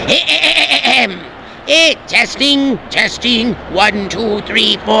Testing, testing. 1, 2,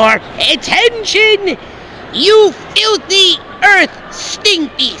 3, 4. Attention! You filthy earth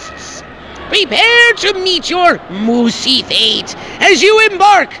stink beasts! Prepare to meet your moosey fate as you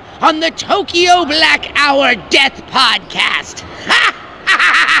embark on the Tokyo Black Hour Death Podcast.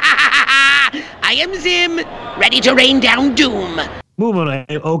 I am Zim, ready to rain down doom. Moving on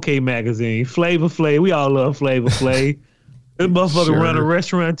to OK Magazine. Flavor Flav. We all love Flavor Flav. This motherfucker run a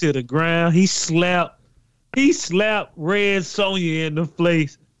restaurant to the ground. He slapped Red Sonja in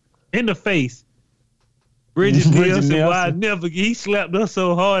the face. Bridget Nielsen. He slapped her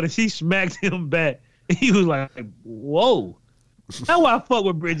so hard and she smacked him back. And he was like, whoa. That's why I fuck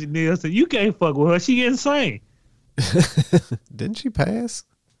with Bridget Nielsen. You can't fuck with her. She insane. Didn't she pass?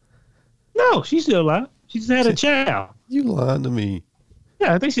 No, she's still alive. She just had a child. You lying to me.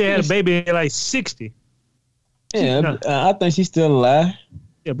 Yeah, I think she had a baby at like 60. Yeah, I think she's still alive.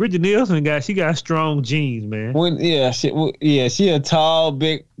 Yeah, Bridget Nielsen got strong genes, man. She a tall,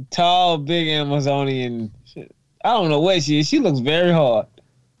 big Amazonian. I don't know what she is. She looks very hard.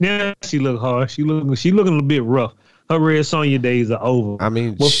 Yeah, she look hard. She looking a little bit rough. Her Red Sonja days are over. I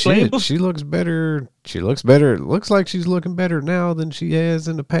mean, she looks better. She looks better. It looks like she's looking better now than she has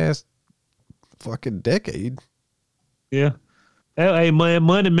in the past fucking decade. Yeah. Hey, man,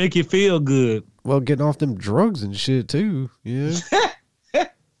 money make you feel good. Well, getting off them drugs and shit, too. Yeah.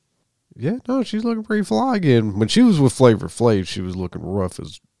 Yeah, no, she's looking pretty fly again. When she was with Flavor Flav, she was looking rough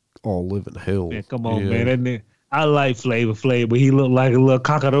as all living hell. Man, come on, man. I like Flavor Flav, but he looked like a little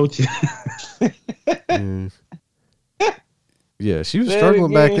cockroach. Yeah, she was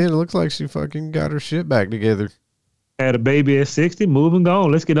struggling back then. It looks like she fucking got her shit back together. Had a baby at 60, moving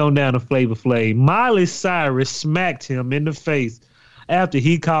on. Let's get on down to Flavor Flav. Miley Cyrus smacked him in the face after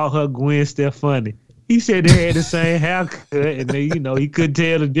he called her Gwen Stefani. He said they had the same haircut, and they, he couldn't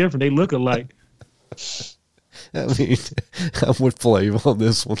tell the difference. They look alike. I mean, I'm with Flav on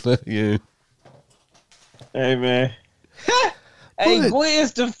this one. Yeah. Hey, man. Hey, Gwen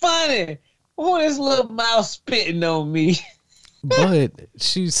Stefani. Who this little mouse spitting on me? But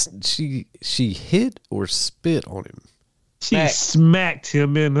she hit or spit on him. She smacked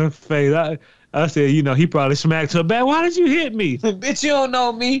him in the face. I said, he probably smacked her back. Why did you hit me? Bitch, you don't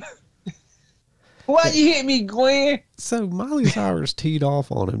know me. Why you hit me, Gwen? So Miley Cyrus teed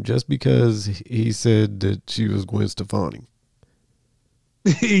off on him just because he said that she was Gwen Stefani.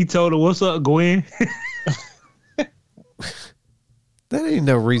 He told her, "What's up, Gwen?" That ain't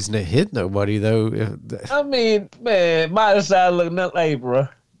no reason to hit nobody, though. I mean, man, Miley Cyrus look nothing like, bro.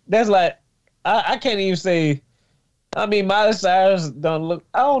 That's like, I can't even say. I mean, Miley Cyrus don't look.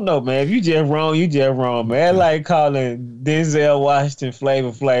 I don't know, man. If you just wrong, you just wrong, man. Like calling Denzel Washington Flavor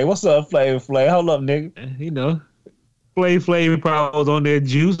Flav. What's up, Flavor Flav? Hold up, nigga. Flav probably was on that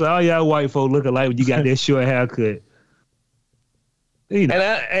juice. All y'all white folk look alike when you got that short haircut. And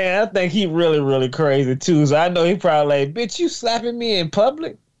I think he really, really crazy too. So I know he probably like, bitch, you slapping me in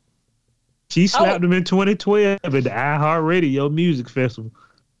public? She slapped him in 2012 at the iHeartRadio Music Festival.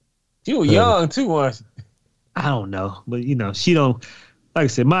 She was young too, wasn't she? I don't know, but she don't. Like I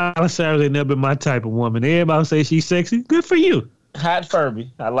said, Miley Cyrus ain't never been my type of woman. Everybody say she's sexy. Good for you. Hot Furby.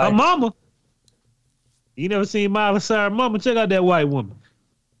 I like her mama. You never seen Miley Cyrus' mama? Check out that white woman.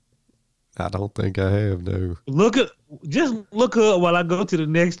 I don't think I have, no. Just look her up while I go to the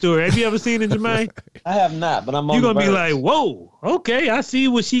next story. Have you ever seen it, Jermaine? I have not, but I'm on. You're gonna be like, whoa, okay, I see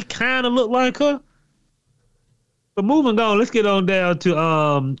what she kind of look like her. But moving on, let's get on down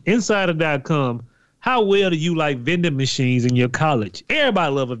to Insider.com. How well do you like vending machines in your college?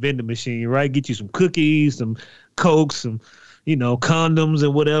 Everybody love a vending machine, right? Get you some cookies, some Cokes, some, condoms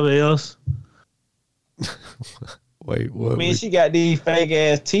and whatever else. Wait, what? I mean, she got these fake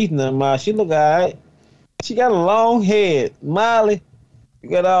ass teeth in her mouth. She look all right. She got a long head. Miley, you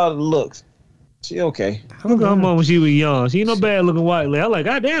got all the looks. She okay. Look at her mom when she was young. She ain't no bad looking white lady. I'm like,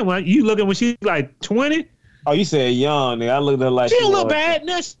 goddamn, you looking when she like 20? Oh, you said young, nigga. I looked at her like she don't look bad.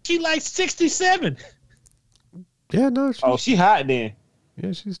 Now she like 67. Yeah, no. She hot then.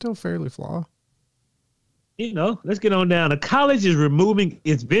 Yeah, she's still fairly fly. Let's get on down. The college is removing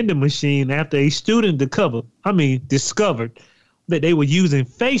its vending machine after a student discovered that they were using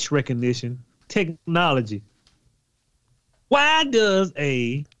face recognition technology. Why does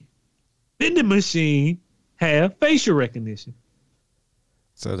a vending machine have facial recognition?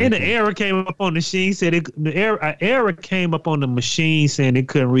 And the error came up on the machine error came up on the machine saying it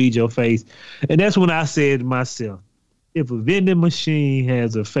couldn't read your face. And that's when I said to myself, if a vending machine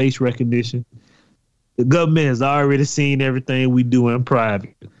has a face recognition, the government has already seen everything we do in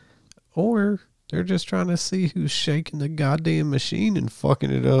private. Or they're just trying to see who's shaking the goddamn machine and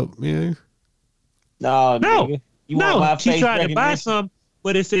fucking it up, No, No. nigga. You want my she face tried to buy recognition? some,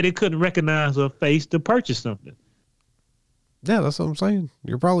 but it said it couldn't recognize her face to purchase something. Yeah, that's what I'm saying.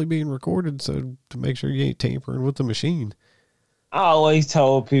 You're probably being recorded, so to make sure you ain't tampering with the machine. I always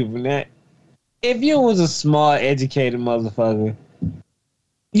told people that if you was a smart, educated motherfucker,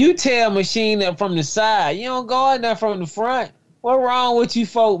 you tell machine up from the side. You don't go in there from the front. What wrong with you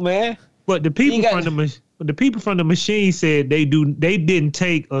folk, man? But the people from the machine said they didn't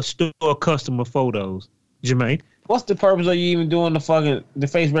take or store customer photos. Jermaine, What's the purpose of you even doing the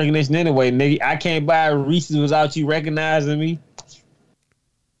face recognition anyway, nigga? I can't buy Reese's without you recognizing me.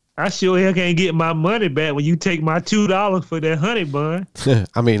 I sure hell can't get my money back when you take my $2 for that honey bun.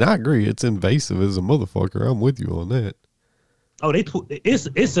 I mean, I agree. It's invasive as a motherfucker. I'm with you on that. Oh,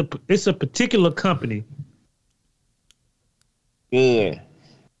 it's a particular company. Good.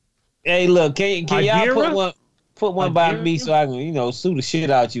 Hey, look, can y'all Adira? put one by Adira? me so I can sue the shit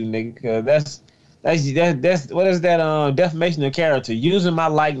out you, nigga? Cause that's what is that defamation of character? Using my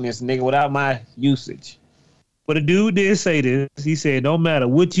likeness, nigga, without my usage. But a dude did say this. He said, no matter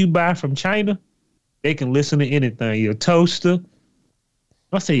what you buy from China, they can listen to anything. Your toaster.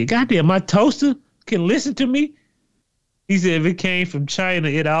 I said, goddamn, my toaster can listen to me? He said, if it came from China,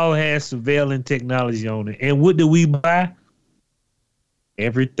 it all has surveillance technology on it. And what do we buy?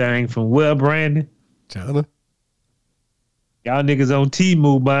 Everything from where, Brandon? China? Y'all niggas on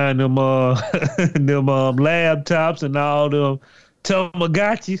Temu buying them them laptops and all them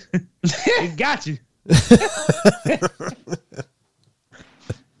Tamagotchis. It got you.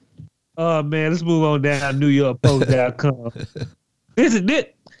 Oh man, let's move on down to NewYorkPost.com. This is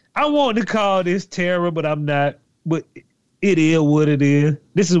it. I want to call this terror, but I'm not. But it is what it is.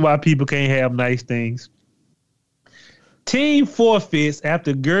 This is why people can't have nice things. Team forfeits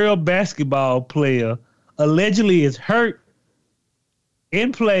after girl basketball player allegedly is hurt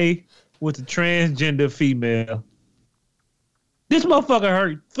in play with a transgender female. This motherfucker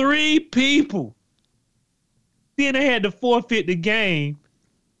hurt 3 people. Then they had to forfeit the game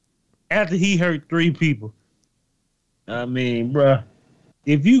after he hurt 3 people. I mean, bruh,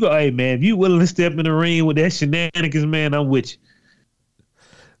 if you willing to step in the ring with that shenanigans, man, I'm with you.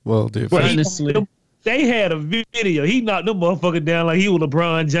 Well, dude, Bruh, Honestly. they had a video. He knocked them motherfucker down like he was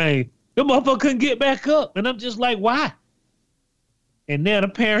LeBron James. The motherfucker couldn't get back up. And I'm just like, why? And now the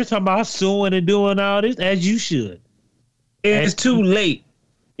parents talking about suing and doing all this, as you should. It's too late.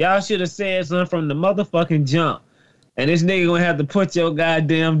 Y'all should have said something from the motherfucking jump. And this nigga gonna have to put your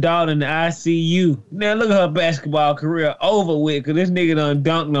goddamn daughter in the ICU. Now look at her basketball career over with, cause this nigga done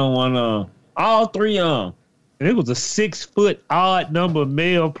dunked on one of them. All 3 of them. And it was a 6-foot odd number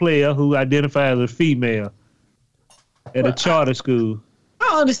male player who identified as a female at a charter school.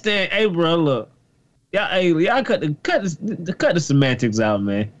 I understand. Hey, bro, look. Y'all cut the semantics out,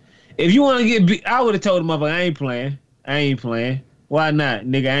 man. If you want to get beat, I would have told the motherfucker, I ain't playing. Why not,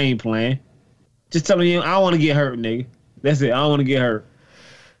 nigga? I ain't playing. Just telling you, I want to get hurt, nigga. That's it. I don't want to get hurt.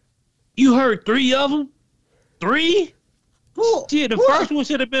 You hurt 3 of them? 3? Shit, the first one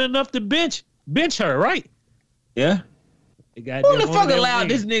should have been enough to bench her, right? Yeah. Who Who the fuck allowed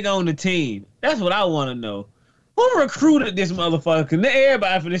this nigga on the team? That's what I want to know. Who recruited this motherfucker? Cause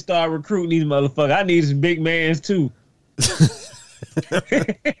everybody finna start recruiting these motherfuckers. I need some big mans too.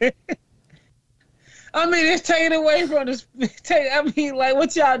 I mean, it's taken away from this. I mean, like,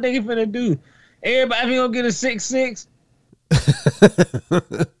 what y'all niggas finna do? Everybody gonna get a 6'6"?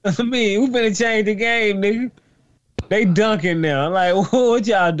 I mean, we finna change the game, nigga. They dunking now. I'm like, what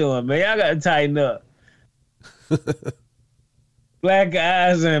y'all doing, man? Y'all gotta tighten up. Black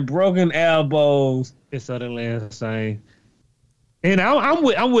eyes and broken elbows. It's utterly insane. And I'm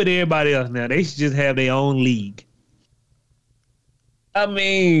with everybody else now. They should just have their own league. I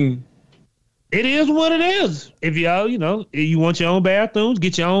mean, it is what it is. If y'all, if you want your own bathrooms,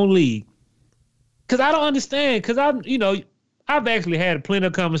 get your own league. Cause I don't understand. Cause I've actually had plenty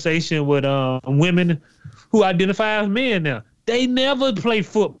of conversation with women who identify as men now. They never play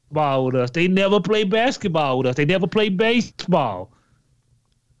football with us. They never play basketball with us. They never play baseball.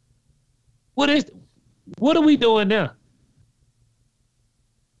 What are we doing now?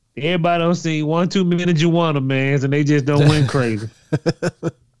 Everybody don't see 1 2 minute Juana mans and they just don't win crazy.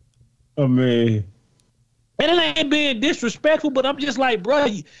 I mean, and it ain't being disrespectful, but I'm just like, bro,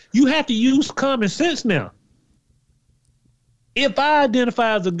 you have to use common sense now. If I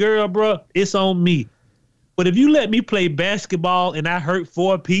identify as a girl, bro, it's on me. But if you let me play basketball and I hurt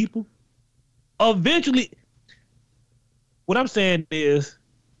 4 people, eventually, what I'm saying is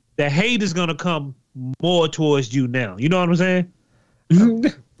the hate is gonna come more towards you now. You know what I'm saying?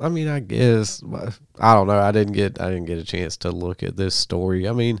 I mean, I guess I don't know. I didn't get a chance to look at this story.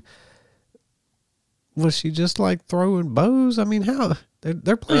 I mean, Was she just like throwing bows? I mean, how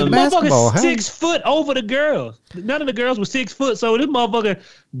they're playing This basketball? motherfucker 6 foot over the girls. None of the girls were 6 foot, so this motherfucker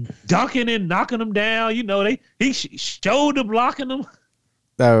dunking and knocking them down. You know, he shoulder blocking them.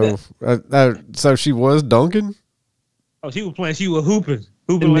 No, so she was dunking. Oh, she was playing. She was hooping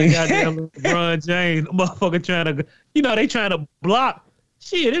like goddamn LeBron James. The motherfucker trying to, they trying to block.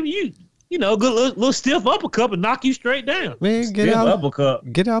 Shit, good little stiff uppercut and knock you straight down. Man, get out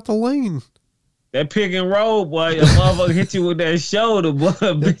the lane. That pick and roll, boy, a motherfucker hit you with that shoulder, boy,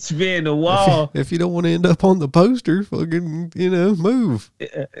 bitch be in the wall. If you don't want to end up on the poster, fucking, move.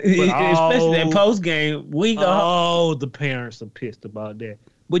 Especially that post game week. Oh, the parents are pissed about that.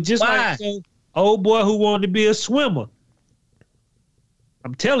 But just like the old boy who wanted to be a swimmer,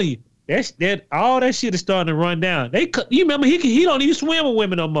 I'm telling you, that all that shit is starting to run down. You remember he don't even swim with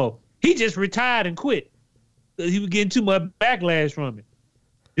women no more. He just retired and quit. He was getting too much backlash from it.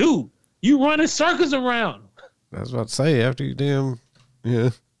 Dude, you running circles around. I was about to say, after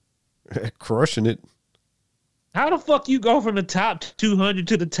you crushing it. How the fuck you go from the top 200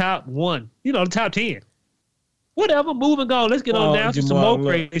 to the top 1? The top 10. Whatever, moving on. Let's get on down to some more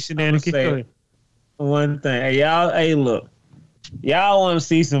crazy shenanigans. One thing. Hey, look. Y'all want to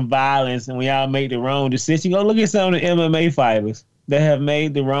see some violence and when y'all make the wrong decision, go look at some of the MMA fighters that have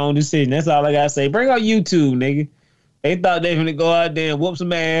made the wrong decision. That's all I got to say. Bring out YouTube, nigga. They thought they were going to go out there and whoop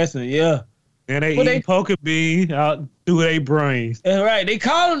some ass and And they eat poker bean out through their brains. That's right. They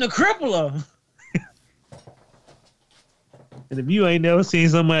call him the crippler. And if you ain't never seen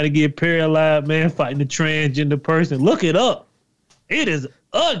somebody get paralyzed, man, fighting a transgender person, look it up. It is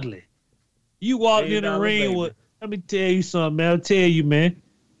ugly. You walked in the ring with, let me tell you something, man. I'll tell you, man.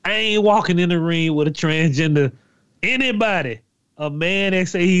 I ain't walking in the ring with a transgender. Anybody, a man that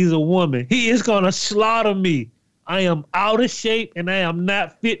say he's a woman, he is going to slaughter me. I am out of shape and I am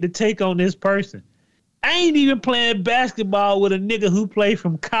not fit to take on this person. I ain't even playing basketball with a nigga who played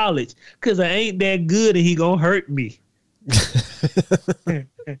from college because I ain't that good and he going to hurt me.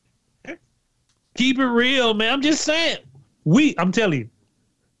 Keep it real, man. I'm just saying. I'm telling you,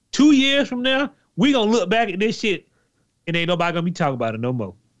 2 years from now, we gonna look back at this shit and ain't nobody gonna be talking about it no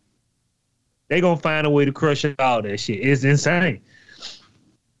more. They gonna find a way to crush all that shit. It's insane.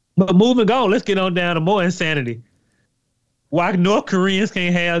 But moving on, let's get on down to more insanity. Why North Koreans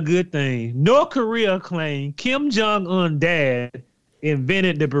can't have good things. North Korea claimed Kim Jong-un dad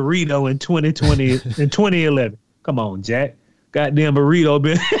invented the burrito in 2011. Come on, Jack. Goddamn burrito,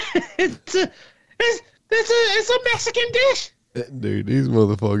 man. It's a Mexican dish. Dude, these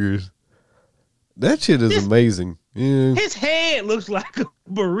motherfuckers. That shit is amazing. Yeah. His head looks like a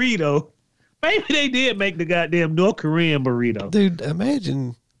burrito. Maybe they did make the goddamn North Korean burrito. Dude,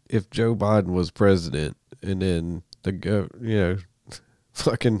 imagine if Joe Biden was president and then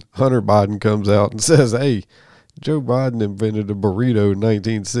fucking Hunter Biden comes out and says, hey, Joe Biden invented a burrito in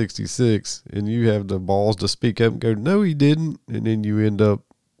 1966, and you have the balls to speak up and go, no, he didn't. And then you end up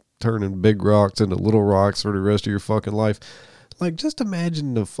turning big rocks into little rocks for the rest of your fucking life. Like, just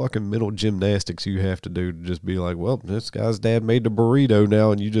imagine the fucking mental gymnastics you have to do to just be like, well, this guy's dad made the burrito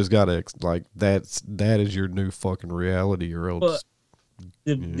now, and you just gotta, like, that is your new fucking reality, or else.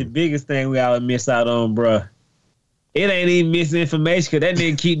 The biggest thing we all miss out on, bruh, it ain't even misinformation, because that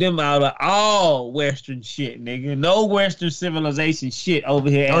nigga keep them out of all Western shit, nigga. No Western civilization shit over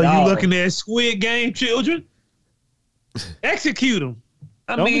here at all. Oh, you looking at Squid Game children? Execute them.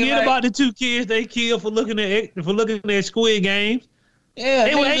 Don't forget about the 2 kids they killed for looking at Squid Games. Yeah,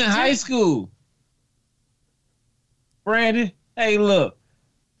 they was in high school. Brandon, hey, look.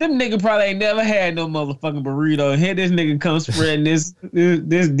 Them nigga probably ain't never had no motherfucking burrito. And here this nigga come spreading this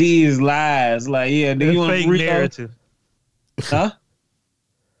D's lies. Like, yeah, nigga, you want a burrito? Narrative. Huh?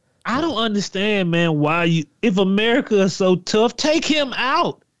 I don't understand, man, why if America is so tough, take him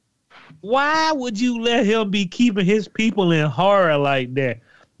out. Why would you let him be keeping his people in horror like that?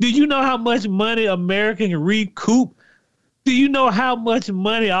 Do you know how much money America can recoup? Do you know how much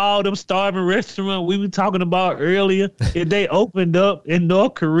money all them starving restaurants we were talking about earlier, if they opened up in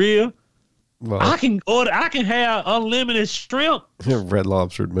North Korea? Well, I can have unlimited shrimp. Red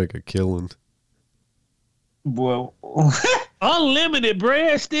Lobster would make a killing. Boy. Unlimited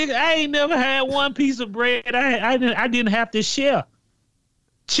breadsticks. I ain't never had one piece of bread I didn't have to share.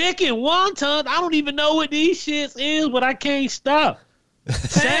 Chicken wontons. I don't even know what these shits is, but I can't stop.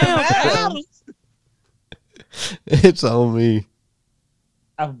 Sam, it's on me.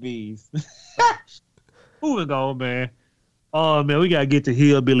 Applebee's. Moving on, man. Oh, man, we got to get to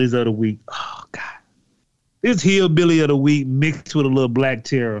Hillbillies of the Week. Oh, God. This Hillbilly of the Week mixed with a little black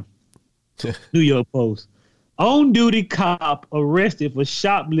terror. New York Post. On-duty cop arrested for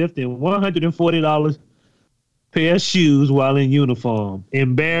shoplifting $140 pair of shoes while in uniform.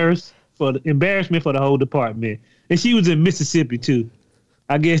 Embarrassment for the whole department. And she was in Mississippi too.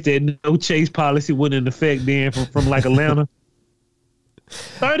 I guess that no chase policy wasn't in effect then from like Atlanta.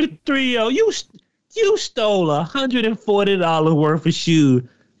 33-year-old, you stole $140 worth of shoes.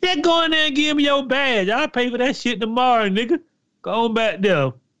 Yeah, go in there and give me your badge. I'll pay for that shit tomorrow, nigga. Go on back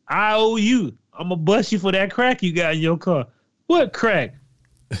there. I owe you. I'm going to bust you for that crack you got in your car. What crack?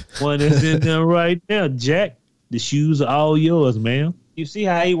 One that's in there right now, Jack. The shoes are all yours, man. You see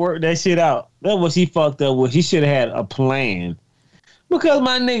how he worked that shit out? That's what she fucked up with. He should have had a plan. Because,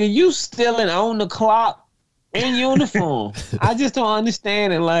 my nigga, you stealing on the clock in uniform. I just don't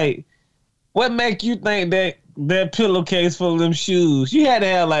understand it. Like, what make you think that pillowcase full of them shoes? You had to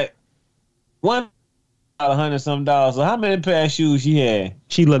have, like, $100-something. So how many pair of shoes she had?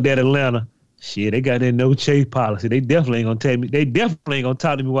 She looked at Atlanta. Shit, they got that no chase policy. They definitely ain't gonna tell me. They definitely ain't gonna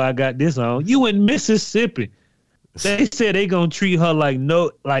talk to me why I got this on. You in Mississippi. They said they gonna treat her like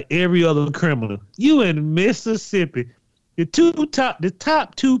every other criminal. You in Mississippi. The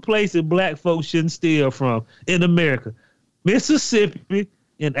top two places black folks shouldn't steal from in America. Mississippi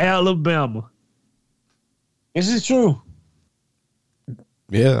and Alabama. This is true.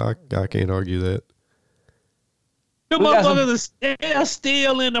 Yeah, I can't argue that. The motherfuckers they're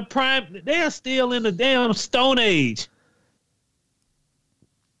still in the prime. They're still in the damn Stone Age.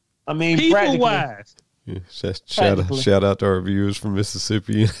 I mean, people wise. Yeah, shout out to our viewers from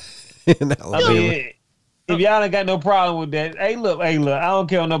Mississippi and Alabama. I mean, if y'all ain't got no problem with that, hey look, I don't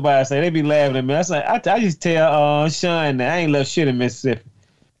care what nobody say. They be laughing at me. I just tell Sean that I ain't left shit in Mississippi.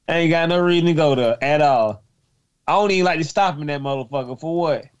 I ain't got no reason to go there at all. I don't even like to stop in that motherfucker. For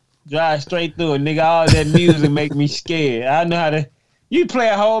what? Drive straight through it, nigga. All that music make me scared. I know how to. You play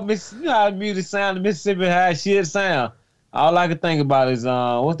a whole you know how the music sound in Mississippi, how it should sound. All I can think about is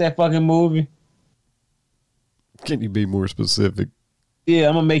what's that fucking movie? Can you be more specific? Yeah,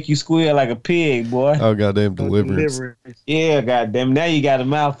 I'm gonna make you squeal like a pig, boy. Oh, goddamn Deliverance. Yeah, goddamn. Now you got a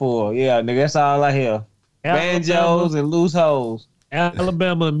mouthful. Yeah, nigga, that's all I hear. Banjos and loose hoes.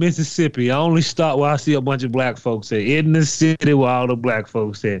 Alabama and Mississippi. I only stop where I see a bunch of black folks at. In the city where all the black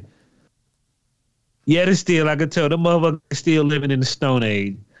folks at. Yeah, they still, I could tell, the motherfuckers still living in the Stone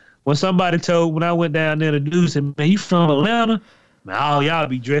Age. When I went down there to do some, man, you from Atlanta? Man, all y'all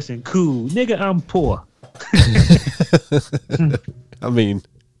be dressing cool. Nigga, I'm poor. I mean,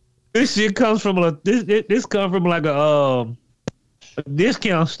 this shit comes from this comes from like a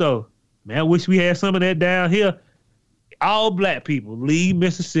discount store. Man, I wish we had some of that down here. All black people leave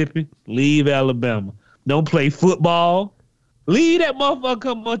Mississippi, leave Alabama. Don't play football. Leave that motherfucker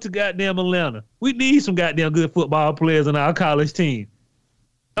come on to goddamn Atlanta. We need some goddamn good football players on our college team.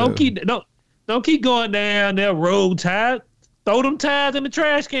 Don't keep going down there road tide. Throw them ties in the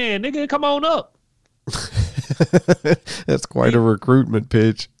trash can, nigga. Come on up. That's quite a recruitment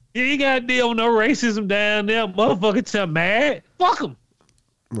pitch. You ain't got to deal with no racism down there. Motherfucker tell mad. Fuck them.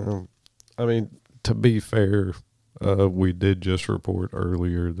 Well, I mean, to be fair, we did just report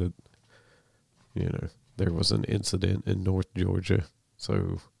earlier that, there was an incident in North Georgia.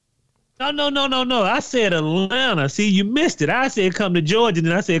 So. No. I said Atlanta. See, you missed it. I said come to Georgia,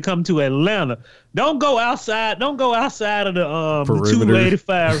 then I said come to Atlanta. Don't go outside of the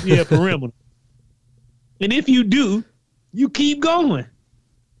 285 perimeter. And if you do, you keep going.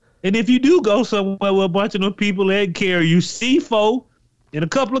 And if you do go somewhere with a bunch of them people that carry you C4 and a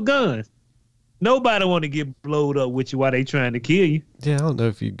couple of guns, nobody want to get blowed up with you while they trying to kill you. Yeah, I don't know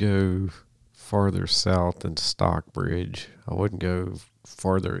if you go farther south than Stockbridge. I wouldn't go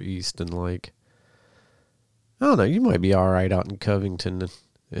farther east than I don't know. You might be all right out in Covington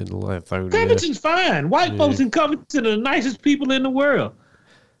and Lithonia. Covington's fine. White folks in Covington are the nicest people in the world.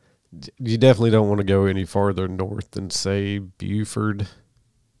 You definitely don't want to go any farther north than, say, Buford.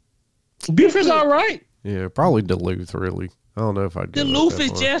 Buford's all right. Yeah, probably Duluth, really. I don't know if I'd go Duluth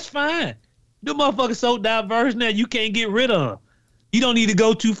is just fine. The motherfucker's so diverse now you can't get rid of them. You don't need to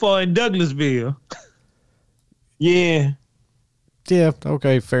go too far in Douglasville. Yeah. Yeah,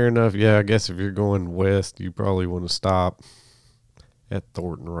 okay, fair enough. Yeah, I guess if you're going west, you probably want to stop at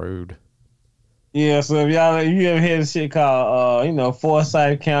Thornton Road. Yeah, so if you ever heard this shit called,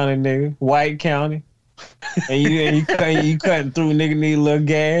 Forsyth County, nigga, White County, and you cutting through, nigga need a little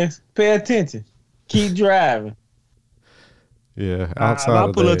gas, pay attention. Keep driving. Yeah, outside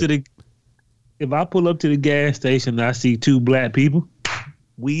of that. If I pull up to the gas station and I see two black people,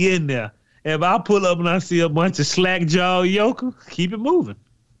 we in there. If I pull up and I see a bunch of slack jaw yokel, keep it moving.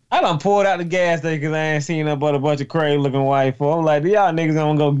 I done pulled out the gas station because I ain't seen nothing but a bunch of crazy looking white folk. I'm like, y'all niggas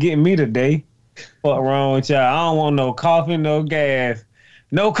don't go get me today. What wrong with y'all? I don't want no coffee, no gas.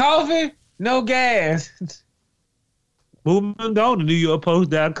 No coffee, no gas. Moving on to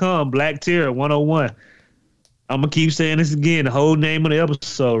NewYorkPost.com, Black Terror 101. I'm gonna keep saying this again. The whole name of the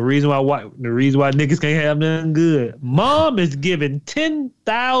episode. The reason why niggas can't have nothing good. Mom is giving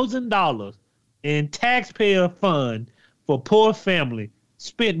 $10,000 in taxpayer fund for poor family.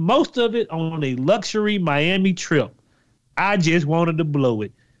 Spent most of it on a luxury Miami trip. I just wanted to blow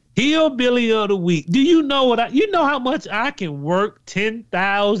it. Hillbilly of the week. Do you know you know how much I can work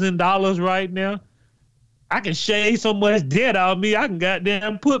 $10,000 right now? I can shave so much debt out of me. I can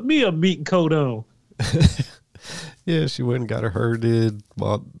goddamn put me a meat coat on. Yeah, she went and got her herded,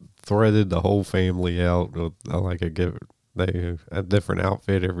 threaded the whole family out with a different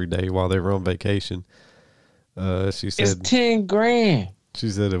outfit every day while they were on vacation. She said it's $10,000. She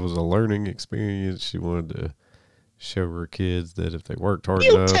said it was a learning experience. She wanted to show her kids that if they worked hard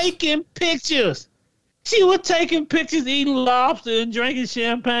You enough. taking pictures. She was taking pictures, eating lobster and drinking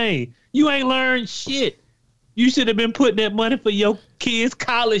champagne. You ain't learned shit. You should have been putting that money for your kids'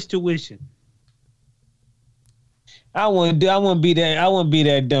 college tuition. I wouldn't be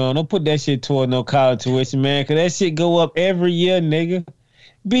that dumb. Don't put that shit toward no college tuition, man, because that shit go up every year, nigga.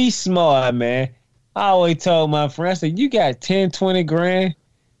 Be smart, man. I always told my friends, I said, you got 10, 20 grand.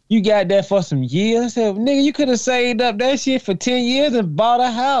 You got that for some years. I said, nigga, you could have saved up that shit for 10 years and bought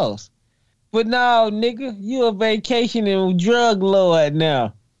a house. But now, nigga, you a vacation and drug lord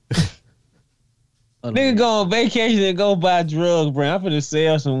now. Nigga go on vacation and go buy drugs, bro. I'm finna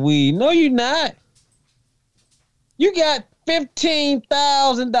sell some weed. No, you not. You got $15,000,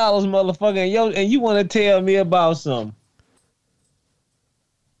 motherfucker, and you want to tell me about something.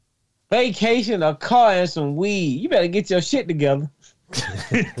 Vacation, a car, and some weed. You better get your shit together.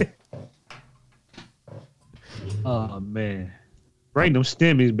 Oh, man. Bring them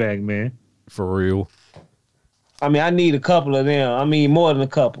stimmies back, man. For real. I mean, I need a couple of them. I mean, more than a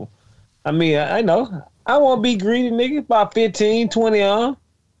couple. I mean, I know. I won't be greedy, nigga. About 15, 20 on.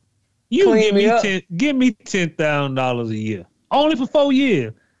 You give me $10,000 a year. Only for 4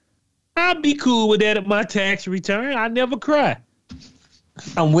 years. I'd be cool with that at my tax return. I never cry.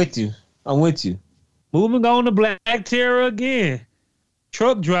 I'm with you. Moving on to Black Terror again.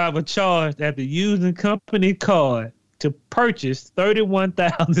 Truck driver charged after using company card to purchase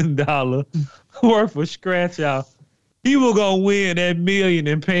 $31,000 worth of scratch out. He was gonna win that million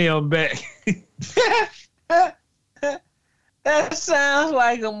and pay him back. That sounds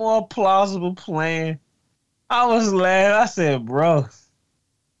like a more plausible plan. I was laughing. I said, bro.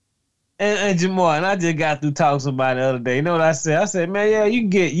 And Jamal, and I just got through talking to somebody the other day. You know what I said? I said, man, yeah, you can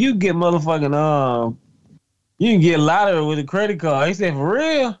get motherfucking you can get lottery with a credit card. He said, for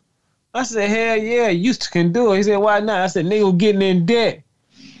real? I said, hell yeah, you can do it. He said, why not? I said, nigga getting in debt.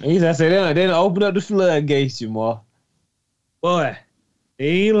 And I said, they done open up the floodgates, Jamal. Boy, they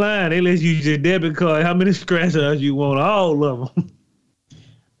ain't lying. They let you use your debit card. How many scratch outs you want? All of them.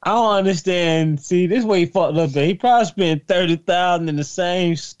 I don't understand. See, this way he fucked up. He probably spent $30,000 in the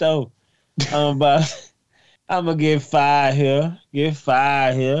same store. I'm gonna get five here.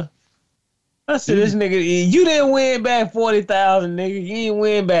 I said, this nigga, you didn't win back $40,000, nigga. You didn't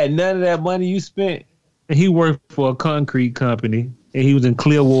win back none of that money you spent. And he worked for a concrete company, and he was in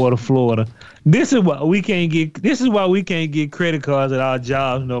Clearwater, Florida. This is why we can't get credit cards at our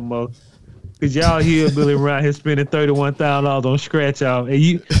jobs no more. Cause y'all hillbilly around here spending $31,000 on scratch out, and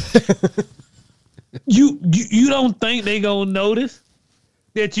you don't think they gonna notice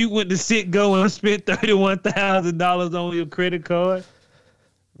that you went to Citgo and spent $31,000 on your credit card?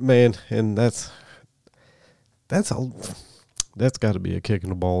 Man, and that's got to be a kick in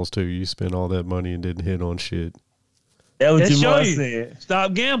the balls too. You spent all that money and didn't hit on shit. That's what Jamal you said.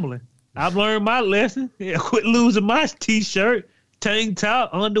 Stop gambling. I've learned my lesson. Yeah, quit losing my t-shirt, tank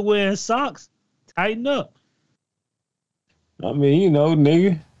top, underwear, and socks. Tighten up. I mean, you know,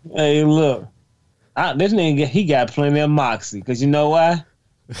 nigga. Hey, look. This nigga, he got plenty of moxie. Because you know why?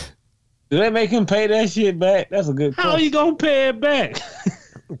 Do they make him pay that shit back? That's a good question. How you going to pay it back?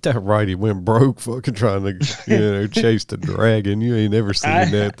 That right, he went broke fucking trying to, chase the dragon. You ain't never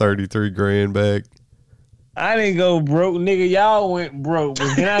seen that 33 grand back. I didn't go broke, nigga. Y'all went broke.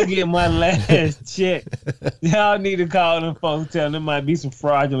 But can I get my last check? Y'all need to call them folks, tell them there might be some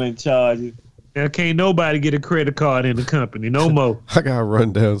fraudulent charges. Now, can't nobody get a credit card in the company no more. I got to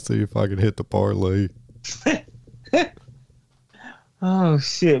run down and see if I can hit the parlay. Oh,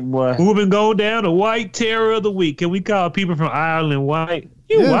 shit, boy. Moving going down to White Terror of the Week. Can we call people from Ireland white?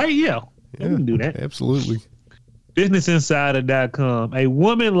 You white? Yeah. We can do that. Absolutely. BusinessInsider.com. A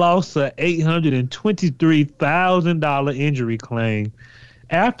woman lost a $823,000 injury claim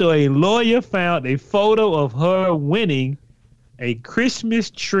after a lawyer found a photo of her winning a Christmas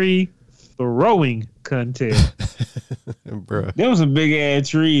tree throwing contest. Bruh. Them some big ass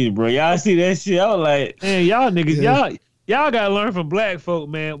trees, bro. Y'all see that shit? I was like, Man, y'all niggas, y'all gotta learn from black folk,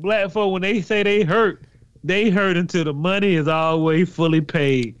 man. Black folk, when they say they hurt until the money is always fully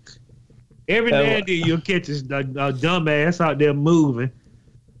paid. Every now and then you'll catch a dumb ass out there moving.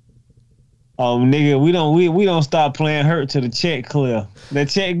 oh nigga, we don't stop playing hurt till the check clear. That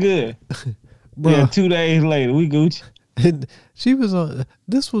check good. Bruh. Yeah, 2 days later, we Gucci. And she was on.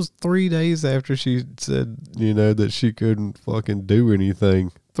 This was 3 days after she said, that she couldn't fucking do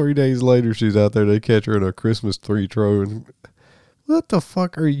anything. 3 days later, she's out there. They catch her in a Christmas tree throwing. What the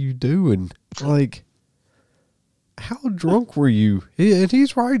fuck are you doing? Like, how drunk were you? And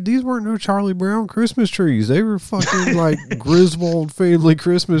he's right. These weren't no Charlie Brown Christmas trees. They were fucking like Griswold family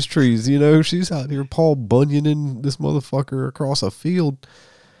Christmas trees. She's out here Paul Bunyaning this motherfucker across a field.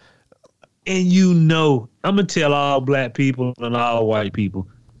 And I'm going to tell all black people and all white people,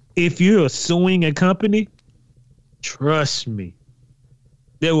 if you're suing a company, trust me,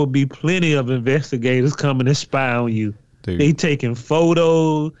 there will be plenty of investigators coming to spy on you. Dude, They taking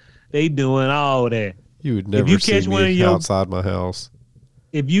photos. They doing all that. you would never see me outside my house.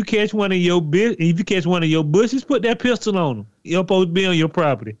 If you catch one of your bushes, put that pistol on them. You're supposed to be on your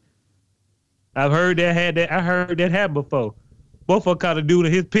property. I've heard that happen before. Both of them caught a dude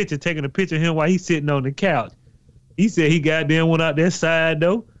in his picture, taking a picture of him while he's sitting on the couch. He said he goddamn went out that side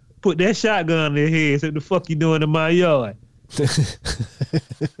though, put that shotgun in their head, said, "The fuck you doing in my yard?"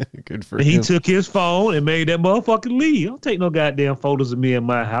 Good for And him. he took his phone and made that motherfucker leave. Don't take no goddamn photos of me in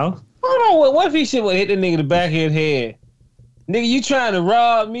my house. Hold on, what if he should have hit the nigga in the back of his head? Nigga, you trying to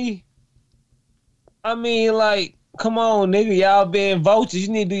rob me? I mean, like, come on, nigga, y'all being vultures.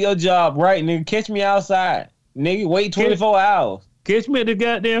 You need to do your job right, nigga. Catch me outside. Nigga, wait 24 hours. Catch me at the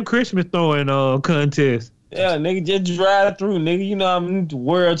goddamn Christmas throwing contest. Yeah, nigga, just drive through, nigga. You know I'm the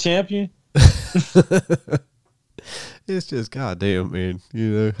world champion. It's just goddamn, man.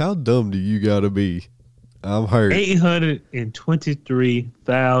 How dumb do you gotta be? I'm hurt.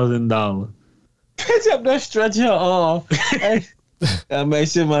 $823,000. Catch up there, stretch your arm. Hey, gotta make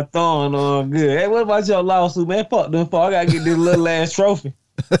sure my thorn on good. Hey, what about your lawsuit, man? Fuck them, fuck. I gotta get this little ass trophy.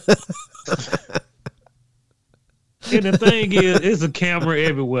 And the thing is, it's a camera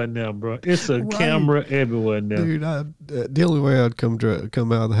everywhere now, bro. It's a camera everywhere now. Dude, the only way I'd come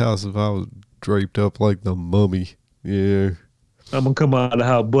out of the house if I was draped up like the mummy. Yeah. I'm gonna come out of the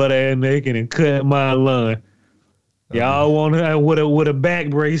house butt ass naked and cut my lawn. Y'all want to with a back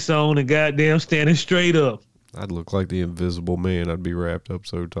brace on and goddamn standing straight up. I'd look like the Invisible Man. I'd be wrapped up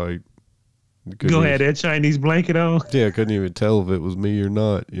so tight. You gonna have that Chinese blanket on? Yeah, I couldn't even tell if it was me or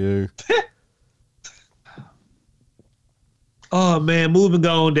not. Yeah. Oh man, moving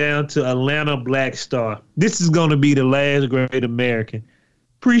on down to Atlanta Black Star. This is gonna be the last great American.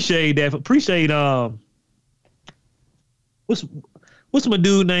 Appreciate that. Appreciate what's my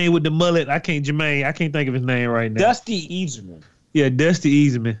dude name with the mullet? I can't think of his name right now. Dusty Easerman. Yeah, Dusty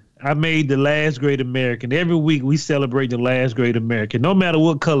Easerman. I made the last great American. Every week we celebrate the last great American, no matter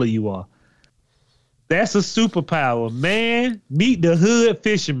what color you are. That's a superpower, man. Meet the hood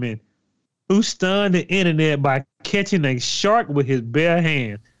fisherman who stunned the internet by catching a shark with his bare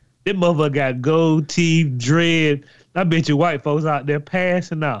hands. That motherfucker got gold teeth, dread. I bet you white folks out there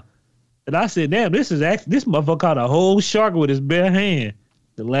passing out. And I said, damn, this motherfucker caught a whole shark with his bare hand.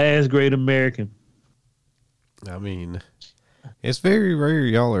 The last great American. I mean, it's very rare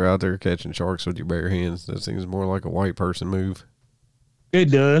y'all are out there catching sharks with your bare hands. That seems more like a white person move. It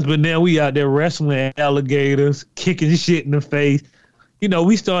does, but now we out there wrestling alligators, kicking shit in the face.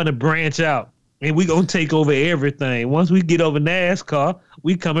 We starting to branch out, and we gonna take over everything. Once we get over NASCAR,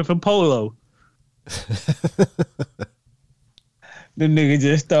 we coming from polo. The nigga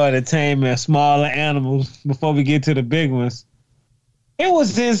just started taming smaller animals before we get to the big ones. It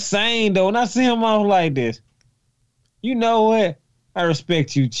was insane, though. When I see him off like this, you know what? I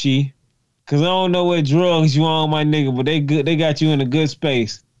respect you, Chi. Because I don't know what drugs you on, my nigga, but they good. They got you in a good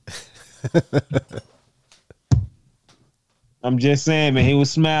space. I'm just saying, man. He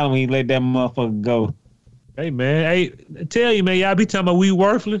was smiling when he let that motherfucker go. Hey, man. Hey, I tell you, man, y'all be talking about we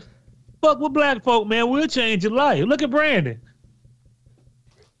worthless. Fuck with black folk, man. We'll change your life. Look at Brandon.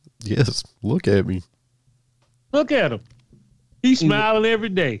 Yes, look at me. Look at him. He's smiling every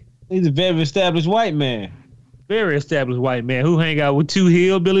day. He's a very established white man. Very established white man who hang out with two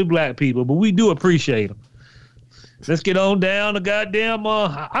hillbilly black people, but we do appreciate him. Let's get on down to goddamn,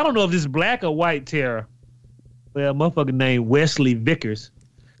 I don't know if this is black or white terror. Well, motherfucker named Wesley Vickers.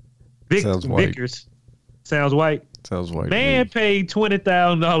 Sounds white. Vickers. Sounds white. Sounds like Man me. paid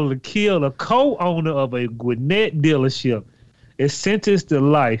 $20,000 to kill a co-owner of a Gwinnett dealership. Is sentenced to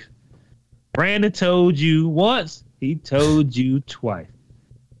life. Brandon told you once, he told you twice.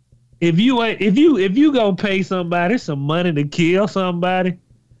 If you gonna pay somebody some money to kill somebody,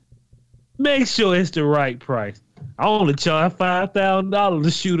 make sure it's the right price. I only charge $5,000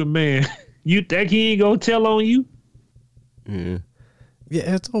 to shoot a man. You think he ain't gonna tell on you? Yeah.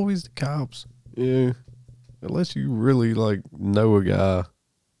 Yeah, it's always the cops. Yeah. Unless you really like know a guy.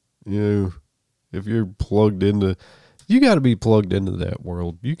 You know, if you're plugged into, you got to be plugged into that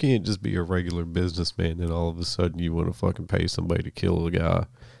world. You can't just be a regular businessman and all of a sudden you want to fucking pay somebody to kill a guy.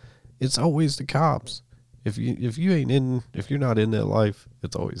 It's always the cops. If you're not in that life,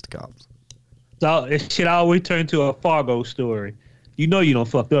 it's always the cops. So it should always turn to a Fargo story. You know you don't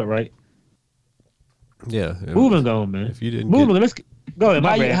fucked up, right? Yeah. Moving on, man. If you didn't Moving on, let's go ahead.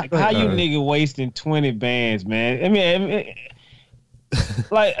 My bad. Go How ahead. you nigga wasting 20 bands, man? I mean,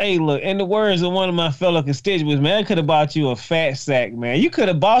 like, hey, look, in the words of one of my fellow constituents, man, I could have bought you a fat sack, man. You could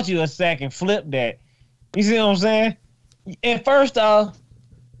have bought you a sack and flipped that. You see what I'm saying? And first off,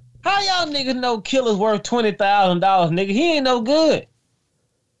 how y'all niggas know killer's worth $20,000, nigga? He ain't no good.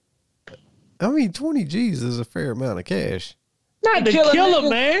 I mean, 20 G's is a fair amount of cash. Not the Killer, killer, nigga.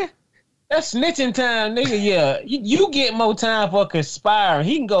 man. That's snitching time, nigga. Yeah, you get more time for conspiring.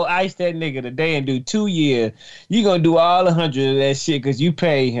 He can go ice that nigga today and do 2 years. You gonna do all 100 of that shit because you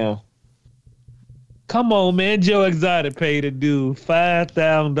pay him. Come on, man. Joe Exotic paid a dude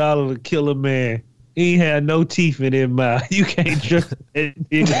 $5,000 to kill a man. He ain't had no teeth in his mouth. You can't trust that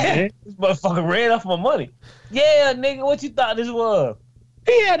nigga, man. This motherfucker ran off my money. Yeah, nigga, what you thought this was?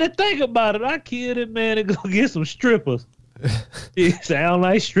 He had to think about it. I killed him, man, and go get some strippers. It sound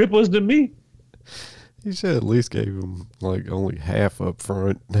like strippers to me. You should at least gave him like only half up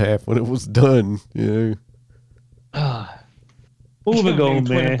front, half when it was done. You know. Moving on,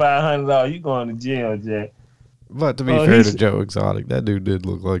 man. $2,500. You going to jail, Jack? But to be Oh, fair he's- to Joe Exotic, that dude did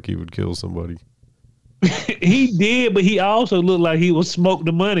look like he would kill somebody. He did, but he also looked like he was smoked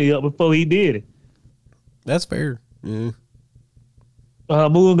the money up before he did it. That's fair. Yeah.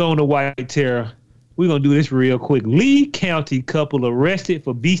 Moving on to White Terror. We're going to do this real quick. Lee County couple arrested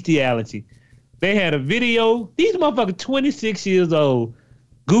for bestiality. They had a video. These motherfuckers 26 years old.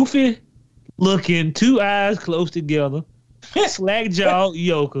 Goofy looking, 2 eyes close together. Slack-jawed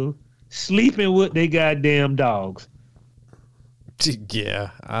yokel. Sleeping with their goddamn dogs.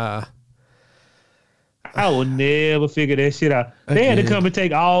 Yeah. I will never figure that shit out. They had to Again. come and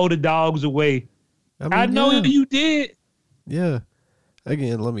take all the dogs away. I know yeah. you did. Yeah.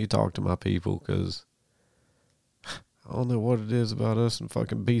 Again, let me talk to my people because I don't know what it is about us and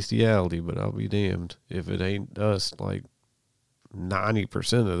fucking bestiality, but I'll be damned if it ain't us like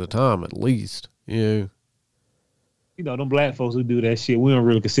 90% of the time at least. You know, Them black folks who do that shit, we don't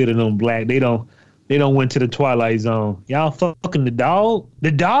really consider them black. They don't went to the Twilight Zone. Y'all fucking the dog?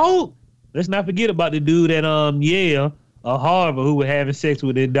 The dog? Let's not forget about the dude at Yale or Harvard who was having sex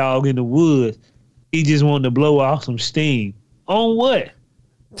with that dog in the woods. He just wanted to blow off some steam. On what?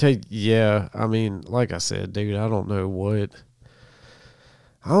 Yeah, I mean, like I said, dude, I don't know what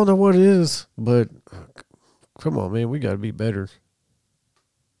it is, but come on, man, we got to be better.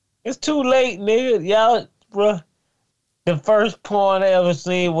 It's too late, nigga. Y'all, bruh. The first porn I ever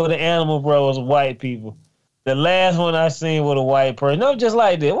seen with an animal, bro, was white people. The last one I seen with a white person. No, just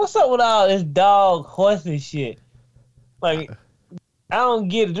like this. What's up with all this dog, horse, and shit? Like, I don't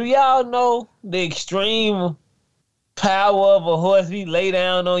get it. Do y'all know the extreme power of a horse? He lay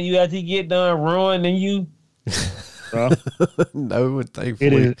down on you after he get done ruining you. No, but It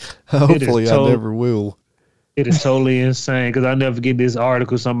thankfully, is. hopefully, I total- never will. It is totally insane because I never get this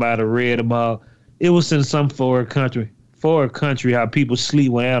article somebody read about. It was in some foreign country, how people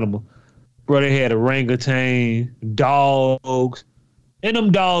sleep with animals. Bro, they had orangutan, dogs, and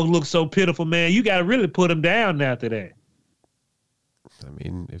them dogs look so pitiful, man. You got to really put them down after that. I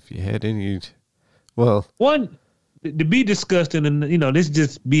mean, if you had any, well, One, to be disgusting, and this is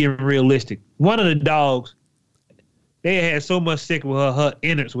just being realistic. One of the dogs, they had so much sex with her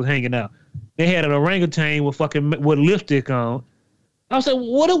innards was hanging out. They had an orangutan with lipstick on. I was like,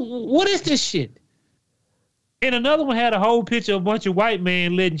 what is this shit? And another one had a whole picture of a bunch of white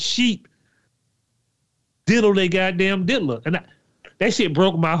men letting sheep diddle their goddamn diddler. And that shit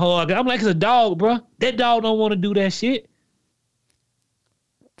broke my heart. I'm like, it's a dog, bro. That dog don't want to do that shit.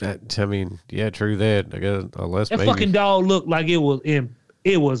 I mean, yeah, true that. I guess unless That maybe. fucking dog looked like it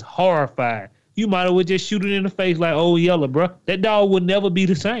was horrified. You might as well just shoot it in the face like old Yeller, bro. That dog would never be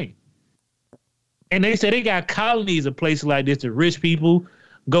the same. And they say they got colonies of places like this that rich people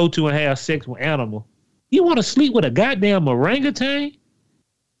go to and have sex with animals. You want to sleep with a goddamn orangutan?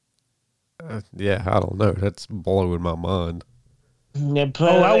 Yeah, I don't know. That's blowing my mind.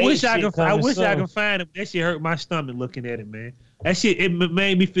 I wish I could find it. That shit hurt my stomach looking at it, man. That shit, it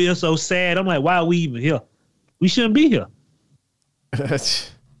made me feel so sad. I'm like, why are we even here? We shouldn't be here.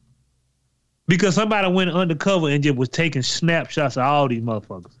 Because somebody went undercover and just was taking snapshots of all these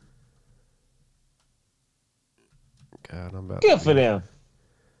motherfuckers. God, I'm about Good for them.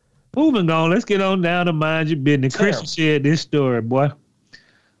 Moving on, let's get on down to mind your business. Terrible. Chris shared this story, boy.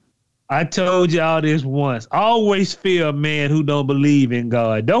 I told y'all this once. Always fear a man who don't believe in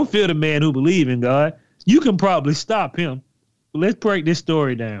God. Don't fear the man who believe in God. You can probably stop him. Let's break this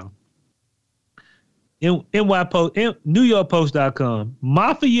story down. In NewYorkPost.com,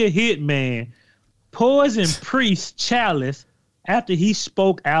 Mafia hitman poisoned priest Chalice after he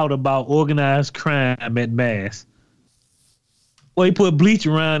spoke out about organized crime at mass. Well, he put bleach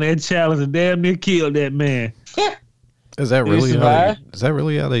around that Chalice and damn near killed that man. Is that really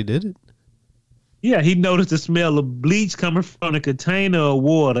how they did it? Yeah, he noticed the smell of bleach coming from a container of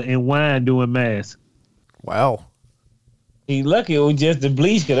water and wine during mass. Wow. He lucky it was just the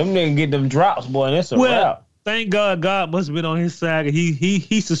bleach, because them niggas get them drops, boy, and that's a wrap. Thank God must have been on his side.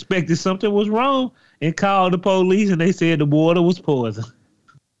 He suspected something was wrong and called the police, and they said the water was poison.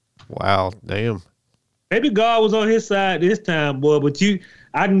 Wow, damn. Maybe God was on his side this time, boy, but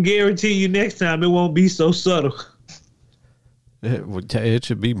I can guarantee you next time it won't be so subtle. It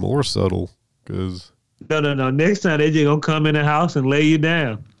should be more subtle, because... No. Next time they just gonna come in the house and lay you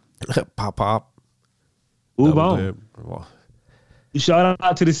down. Pop. Move on. Shout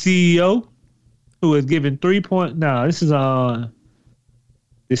out to the CEO who is giving this is the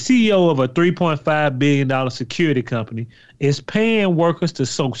CEO of a $3.5 billion security company is paying workers to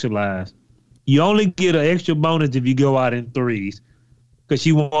socialize. You only get an extra bonus if you go out in threes, because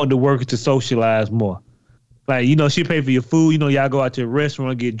she want the workers to socialize more. Like, she pay for your food. Y'all go out to a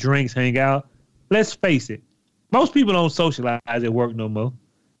restaurant, get drinks, hang out. Let's face it. Most people don't socialize at work no more.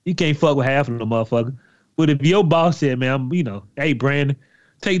 You can't fuck with half of them motherfuckers. But if your boss said, man, hey, Brandon,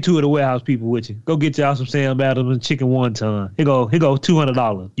 take 2 of the warehouse people with you. Go get y'all some Sam Adams and chicken wonton. Here go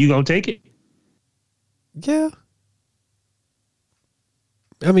 $200. You gonna take it? Yeah.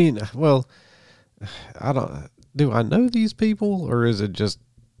 I mean, well, do I know these people, or is it just...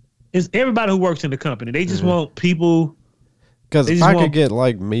 It's everybody who works in the company. They just want people... Because if I could get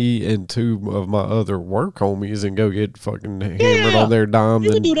like me and 2 of my other work homies and go get fucking hammered on their dime,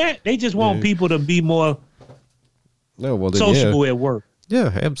 you can do that. They just want people to be more sociable at work.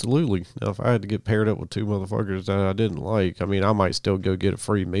 Yeah, absolutely. Now, if I had to get paired up with 2 motherfuckers that I didn't like, I mean, I might still go get a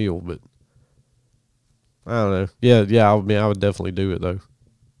free meal, but I don't know. Yeah. I mean, I would definitely do it though.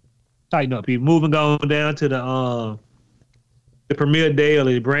 Tighten up, people. Moving on down to the Premier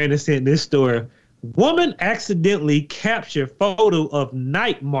Daily. Brandon sent this story. Woman accidentally captured photo of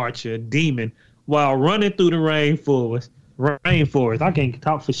night marcher demon while running through the rainforest. I can't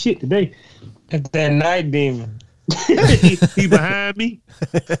talk for shit today. That's that night demon. he behind me.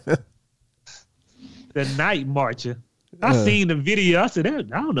 The night marcher. I seen the video. I said, I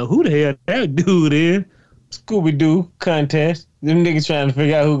don't know who the hell that dude is. Scooby-Doo contest. Them niggas trying to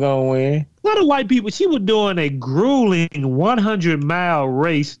figure out who gonna win. A lot of white people. She was doing a grueling 100-mile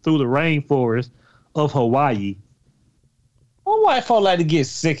race through the rainforest of Hawaii. Why white folk like to get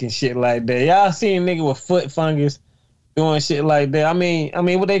sick and shit like that? Y'all seen a nigga with foot fungus doing shit like that? I mean,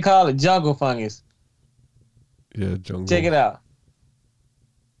 what they call it? Jungle fungus. Yeah, jungle. Check it out.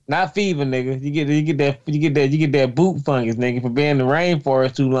 Not fever, nigga. You get that boot fungus, nigga, for being in the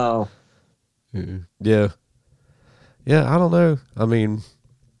rainforest too long. Yeah. I don't know. I mean,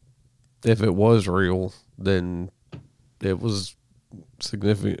 if it was real, then it was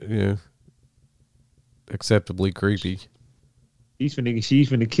significant, acceptably creepy. She's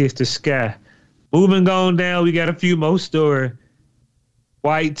finna kiss the sky. Moving on down, we got a few more stories.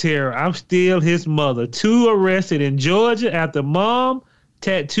 White terror. I'm still his mother. 2 arrested in Georgia after mom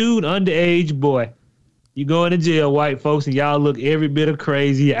tattooed underage boy. You going to jail, white folks, and y'all look every bit of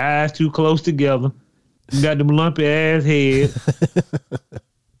crazy. Your eyes too close together. You got them lumpy ass head.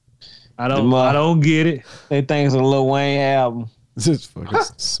 I don't get it. They think it's a Lil Wayne album. Just fucking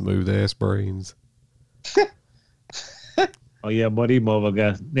smooth ass brains. Oh yeah, but these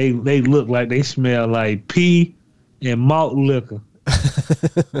motherfuckers, they look like they smell like pee and malt liquor.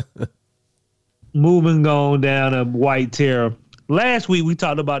 Moving on down to white terror. Last week we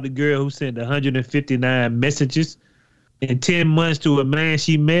talked about the girl who sent 159 messages in 10 months to a man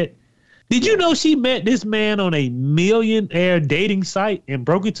she met. Did you know she met this man on a millionaire dating site and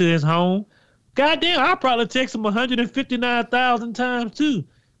broke into his home? Goddamn, I probably text him 159,000 times too.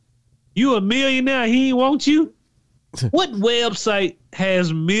 You a millionaire, he ain't want you? What website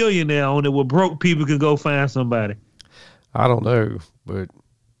has millionaire on it where broke people can go find somebody? I don't know, but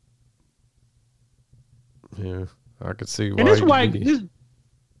yeah, I could see why. And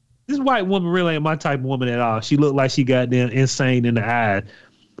this white woman really ain't my type of woman at all. She looked like she got them insane in the eyes.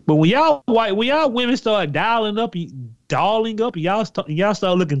 But when y'all women start dialing up, y'all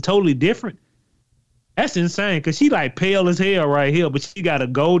start looking totally different. That's insane. Cause she like pale as hell right here, but she got a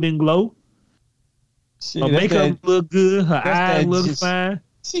golden glow. Her makeup look good. Her eyes look fine.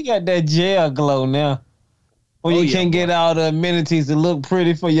 She got that gel glow now. Or you can't get all the amenities to look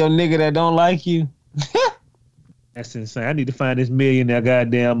pretty for your nigga that don't like you. That's insane. I need to find this millionaire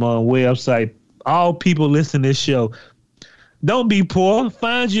goddamn website. All people listen to this show. Don't be poor.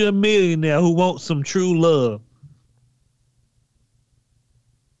 Find you a millionaire who wants some true love.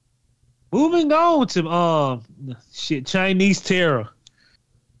 Moving on to Chinese terror.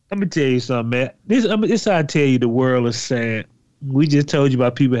 Let me tell you something, man. This how I tell you the world is sad. We just told you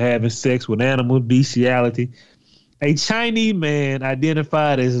about people having sex with animals, bestiality. A Chinese man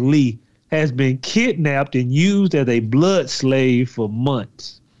identified as Lee has been kidnapped and used as a blood slave for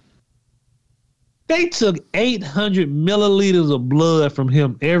months. They took 800 milliliters of blood from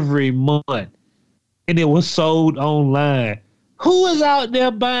him every month, and it was sold online. Who is out there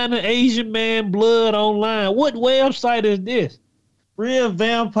buying an Asian man blood online? What website is this?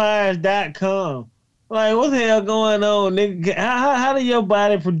 RealVampires.com. Like, what the hell going on, nigga? How did your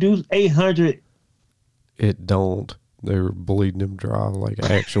body produce 800? It don't. They were bleeding him dry like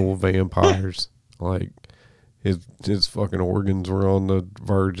actual vampires. Like, his fucking organs were on the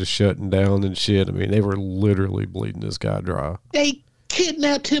verge of shutting down and shit. I mean, they were literally bleeding this guy dry. They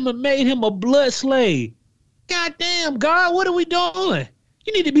kidnapped him and made him a blood slave. Goddamn, God, what are we doing?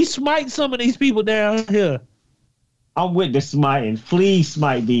 You need to be smiting some of these people down here. I'm with the smiting. Please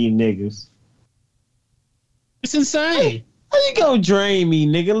smite these niggas. It's insane. How you gonna drain me,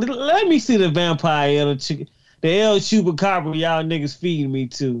 nigga? Let me see the vampire El Chupacabra y'all niggas feeding me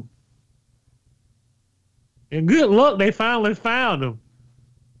to. And good luck, they finally found him.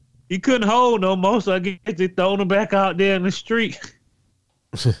 He couldn't hold no more, so I guess they thrown him back out there in the street.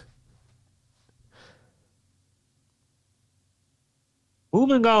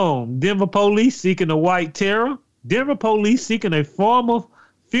 Moving on, Denver police seeking a white terror. Denver police seeking a former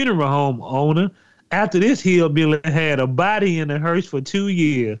funeral home owner after this hillbilly had a body in a hearse for 2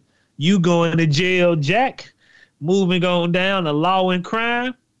 years. You going to jail, Jack? Moving on down to law and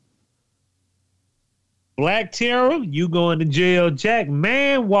crime. Black terror, you going to jail, Jack.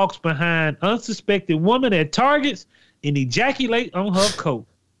 Man walks behind unsuspected woman at Targets and ejaculate on her coat.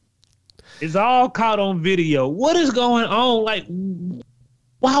 It's all caught on video. What is going on? Like,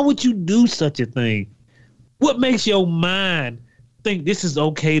 why would you do such a thing? What makes your mind think this is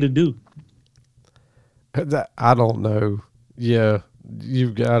okay to do? I don't know. Yeah,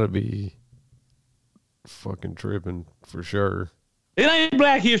 you've got to be fucking tripping for sure. It ain't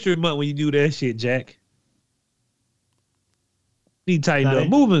Black History Month when you do that shit, Jack. Need to tighten up.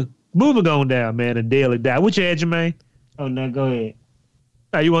 Moving on down, man. A daily die. What you had, Jermaine? Oh, no, go ahead.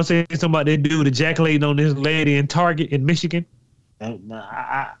 You want to say something about that dude ejaculating on this lady in Target in Michigan? Man,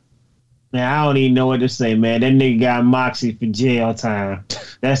 I don't even know what to say, man. That nigga got moxie for jail time.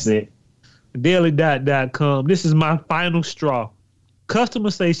 That's it. Daily.com. This is my final straw.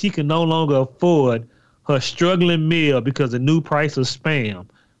 Customers say she can no longer afford her struggling meal because of new price of Spam.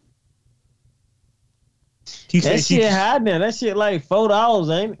 That shit high now. That shit like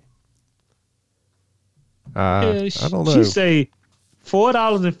 $4, ain't it? I don't know. She say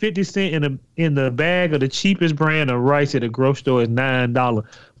 $4.50 in the bag of the cheapest brand of rice at a grocery store is $9.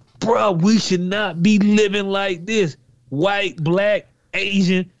 Bro, we should not be living like this. White, black,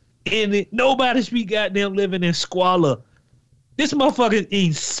 Asian, Indian. Nobody should be goddamn living in squalor. This motherfucker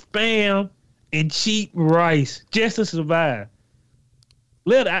eats Spam and cheap rice just to survive.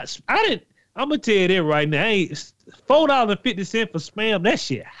 I'm gonna tell you that right now. $4.50 for Spam. That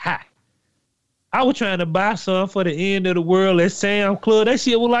shit high. I was trying to buy some for the end of the world at Sam's Club. That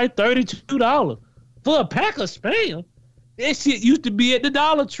shit was like $32 for a pack of Spam. That shit used to be at the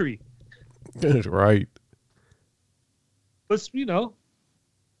Dollar Tree. Right. But,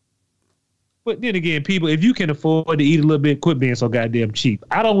 but then again, people, if you can afford to eat a little bit, quit being so goddamn cheap.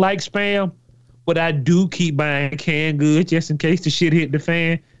 I don't like Spam, but I do keep buying canned goods just in case the shit hit the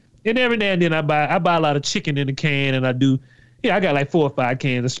fan. And every now and then I buy a lot of chicken in the can, and I got like 4 or 5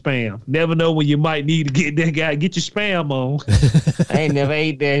 cans of Spam. Never know when you might need to get your Spam on. I ain't never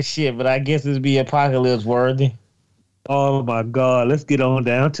ate that shit, but I guess it's be apocalypse worthy. Oh my God. Let's get on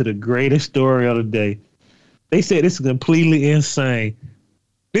down to the greatest story of the day. They said this is completely insane.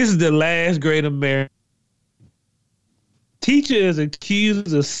 This is the last great American. Teacher is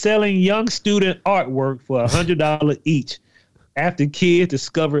accused of selling young student artwork for $100 each after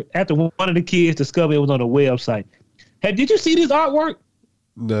one of the kids discovered it was on a website. Hey, did you see this artwork?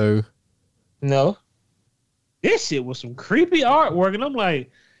 No. No. This shit was some creepy artwork, and I'm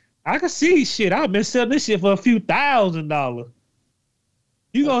like, I can see shit. I've been selling this shit for a few $1,000s.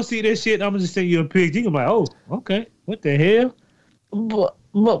 You gonna see this shit? I'm gonna just send you a picture. You gonna be like, oh, okay, what the hell?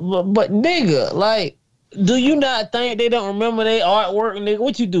 But nigga, like, do you not think they don't remember their artwork, nigga?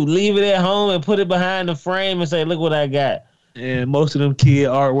 What you do? Leave it at home and put it behind the frame and say, look what I got. And most of them kid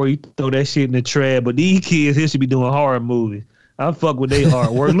artwork, you throw that shit in the trash. But these kids here should be doing horror movies. I fuck with their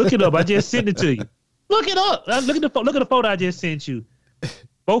artwork. Look it up. I just sent it to you. Look it up. Look at the photo I just sent you.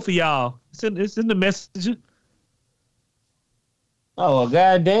 Both of y'all. It's in the message. Oh,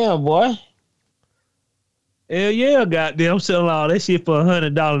 goddamn, boy. Hell yeah, goddamn. I'm selling all that shit for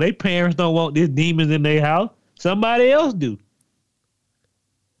 $100. Their parents don't want these demons in their house. Somebody else do.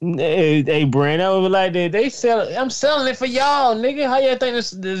 Hey, Brand, I would be like that. They sell it. I'm selling it for y'all, nigga. How y'all think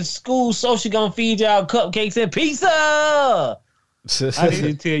the school social gonna feed y'all cupcakes and pizza? I need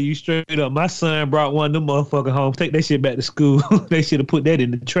to tell you straight up. My son brought one of them motherfuckers home. Take that shit back to school. They should have put that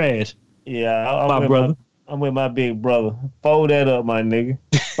in the trash. Yeah, my brother. I'm with my big brother. Fold that up, my nigga.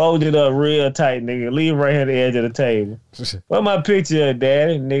 Fold it up real tight, nigga. Leave right here at the edge of the table. Where my picture at,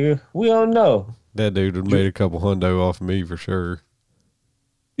 daddy, nigga? We don't know. That dude would have made a couple hundo off me for sure.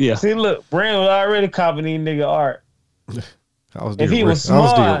 Yeah. See, look, Brand was already copying these nigga art. I was If he was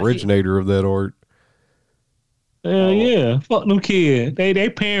smart, the originator of that art. Hell yeah. Fuck them kids. They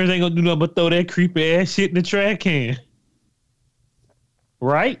parents ain't gonna do nothing but throw that creepy ass shit in the trash can.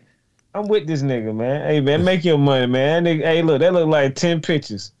 Right? I'm with this nigga, man. Hey, man, make your money, man. Nigga, hey, look, that look like 10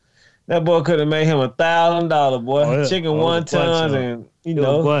 pictures. That boy could have made him $1,000, boy. Oh, yeah. Chicken wontons and, you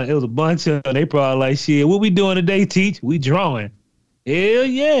know. It was a bunch of, they probably like, shit, what we doing today, Teach? We drawing. Hell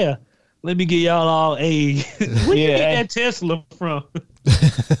yeah. Let me get y'all all A's. Where you get that Tesla from?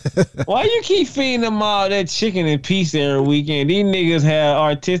 Why you keep feeding them all that chicken and pizza every weekend? These niggas have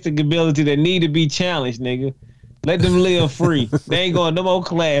artistic ability that need to be challenged, nigga. Let them live free. They ain't going no more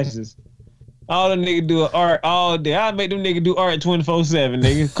classes. All them niggas do art all day. I make them niggas do art 24/7,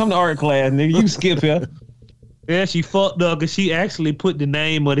 nigga. Come to art class, nigga. You skip here. Yeah, she fucked up because she actually put the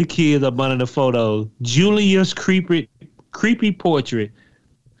name of the kids up under the photo. Julia's creepy portrait.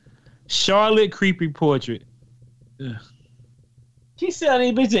 Charlotte creepy portrait. Ugh. She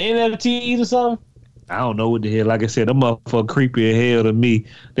selling these bitches NFTs or something? I don't know what the hell. Like I said, them motherfucker creepy as hell to me.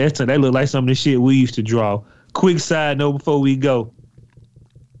 That look like some of the shit we used to draw. Quick side note before we go.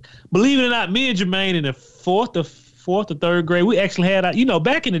 Believe it or not, me and Jermaine in the fourth or third grade, we actually had,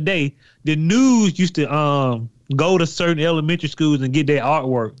 back in the day, the news used to go to certain elementary schools and get their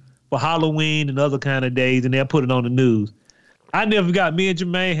artwork for Halloween and other kind of days, and they'll put it on the news. I never forgot. Me and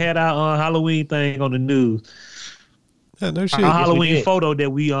Jermaine had our Halloween thing on the news. Yeah, no shit. Our Halloween photo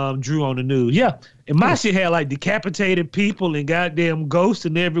that we drew on the news. Yeah. And my shit had like decapitated people and goddamn ghosts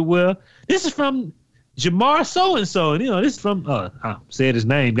and everywhere. This is from Jamar so-and-so. And, this is from, I said his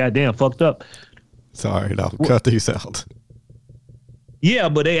name, goddamn, fucked up. Sorry, I'll cut these out. Yeah,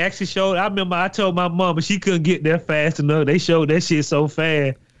 but they actually showed, I remember I told my mom, but she couldn't get there fast enough. They showed that shit so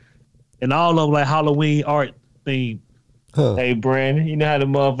fast. And all of them like Halloween art themed. Huh. Hey, Brandon, you know how the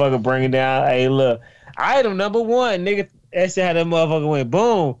motherfucker bring it down? Hey, look, item number one, nigga. That's how that motherfucker went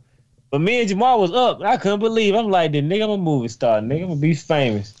boom. But me and Jamal was up. I couldn't believe. I'm like, nigga, I'm a movie star. Nigga, I'm gonna be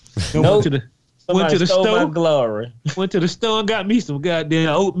famous. Went to the store. My glory. Went to the store and got me some goddamn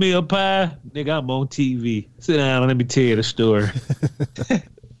oatmeal pie. Nigga, I'm on TV. Sit down and let me tell you the story.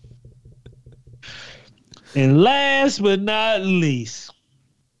 And last but not least,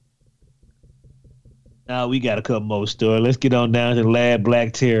 now we got a couple more stories. Let's get on down to the Lad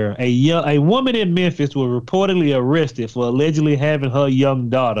Black Terror. A woman in Memphis was reportedly arrested for allegedly having her young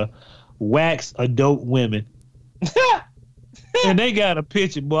daughter wax adult women. And they got a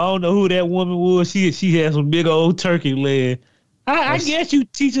picture, but I don't know who that woman was. She had some big old turkey leg. I guess you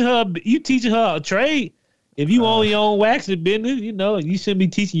teaching her a trade. If you own your own waxing business, you shouldn't be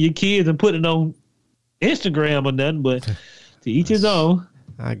teaching your kids and putting it on Instagram or nothing, but to each his own.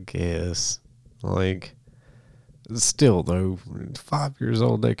 I guess. Like, still though, 5 years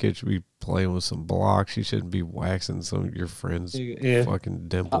old, that kid should be playing with some blocks. You shouldn't be waxing some of your friends' fucking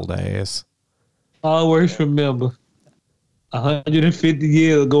dimpled ass. Always remember, 150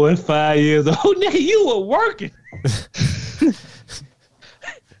 years ago and 5 years old, nigga, you were working.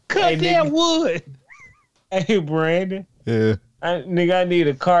 Cut that wood. Hey, Brandon. Yeah. I need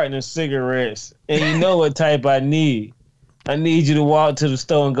a carton of cigarettes, and you know what type I need. I need you to walk to the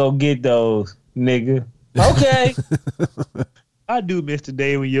store and go get those, nigga. Okay. I do miss the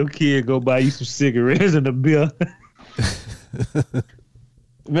day when your kid go buy you some cigarettes and a beer.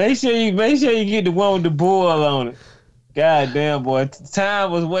 Make sure you get the one with the bull on it. God damn, boy.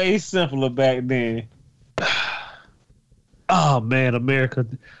 Time was way simpler back then. Oh man, America's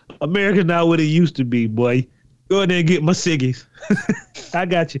not what it used to be, boy. Go in there and get my ciggies. I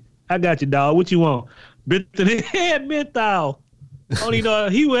got you, dog. What you want? Benton head menthol. Only know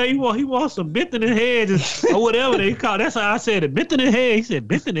he wants some Benton Hedges or whatever they call it. That's how I said it. Benton Hedge. He said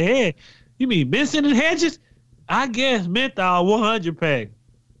Benton Hedge. You mean Benson and Hedges? I guess menthol 100 pack.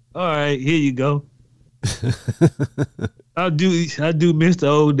 All right, here you go. I do miss the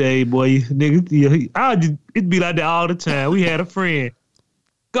old day, boy. Nigga, it'd be like that all the time. We had a friend.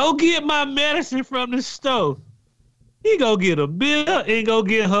 Go get my medicine from the store. He go get a bill and go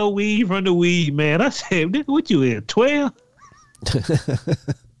get her weed from the weed man. I said, nigga, what you in, 12?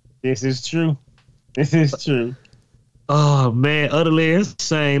 This is true. Oh man, utterly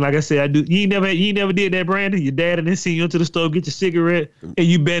insane. Like I said, I do. You never did that, Brandon. Your dad didn't send you into the store get your cigarette, and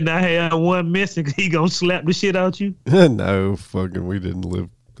you better not have one missing. Cause he gonna slap the shit out you. No, fucking, we didn't live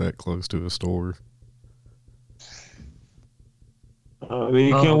that close to a store.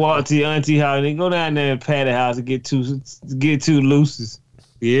 You can walk to your auntie house and then go down there and pat the house and get two looses.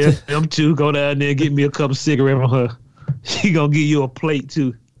 Yeah, them two. Go down there and get me a couple cigarettes from her. She gonna give you a plate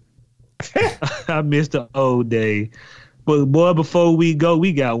too. I miss the old day. But boy, before we go,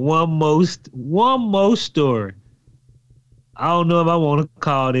 we got one more story. I don't know if I want to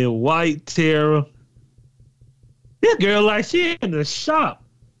call it white terror. This girl, like, she in the shop.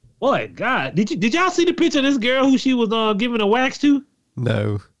 Boy, God, did y'all see the picture of this girl who she was giving a wax to?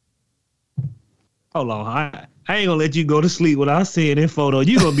 No. Hold on, I ain't gonna let you go to sleep without seeing that photo.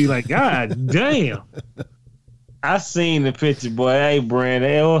 You gonna be like, God damn. I seen the picture, boy. Hey,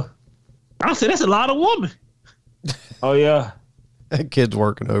 Brandon. I said that's a lot of woman. Oh yeah, that kid's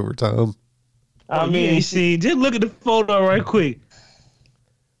working overtime. I mean, just look at the photo right quick.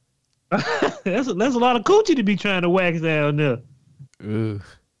 that's a lot of coochie to be trying to wax down there. Ugh.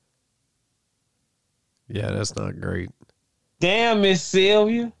 Yeah, that's not great. Damn, Miss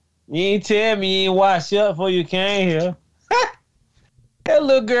Sylvia, you ain't tell me you ain't washed up before you came here. That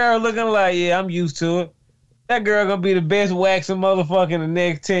little girl looking like, yeah, I'm used to it. That girl gonna be the best waxing motherfucker in the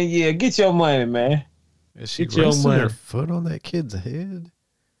next 10 years. Get your money, man. Is she resting her foot on that kid's head?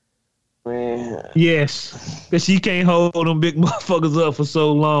 Man. Yes, because she can't hold them big motherfuckers up for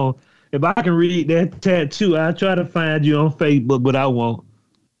so long. If I can read that tattoo, I'll try to find you on Facebook, but I won't.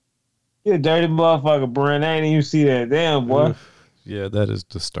 You a dirty motherfucker, Brent. I ain't even see that. Damn, boy. Oof. Yeah, that is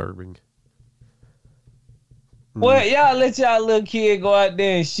disturbing. Well, y'all let y'all little kid go out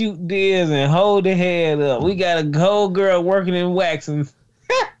there and shoot deers and hold the head up. We got a whole girl working in waxing.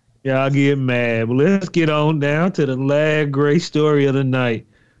 Y'all get mad, but let's get on down to the last great story of the night.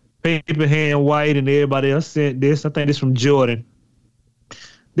 Paper Hand White and everybody else sent this. I think this from Jordan.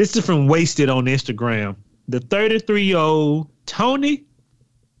 This is from Wasted on Instagram. The 33-year-old Tony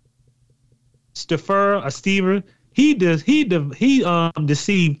Stever, he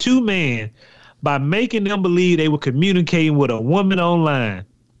deceived two men by making them believe they were communicating with a woman online.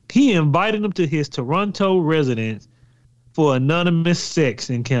 He invited them to his Toronto residence for anonymous sex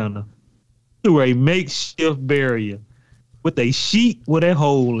encounter through a makeshift barrier with a sheet with a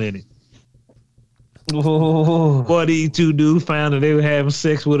hole in it. Ooh. Boy, these two dudes found that they were having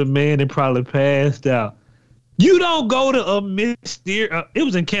sex with a man and probably passed out. You don't go to a it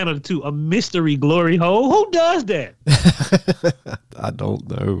was in Canada too, a mystery glory hole. Who does that? I don't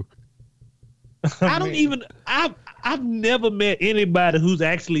know. I've never met anybody who's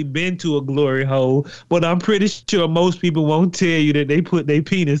actually been to a glory hole, but I'm pretty sure most people won't tell you that they put their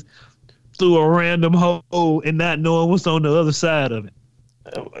penis through a random hole and not knowing what's on the other side of it.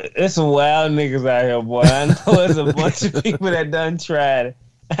 There's some wild niggas out here, boy. I know there's a bunch of people that done tried it.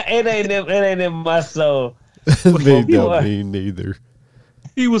 It ain't in my soul. Me neither.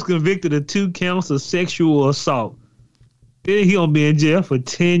 He was convicted of 2 counts of sexual assault. Then he gonna be in jail for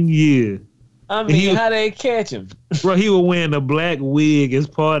 10 years. I mean, how they catch him? Bro, he was wearing a black wig as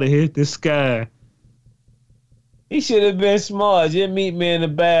part of his disguise. He should have been smart. Just meet me in the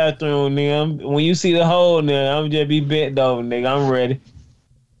bathroom, nigga. When you see the hole, nigga, I'm just be bent over, nigga. I'm ready.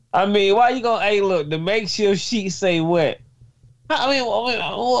 I mean, why you gonna? Hey, look, the makeshift sheet say what? I mean,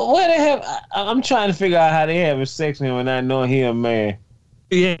 what they have? I'm trying to figure out how they having sex with him and not knowing he a man.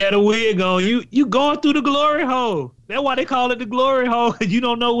 He had a wig on. You going through the glory hole. That's why they call it the glory hole, because you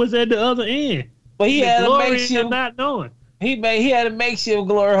don't know what's at the other end. But he had a makeshift. Not knowing. He had a makeshift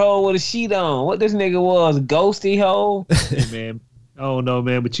glory hole with a sheet on. What this nigga was, a ghosty hole? Hey, man. I don't know,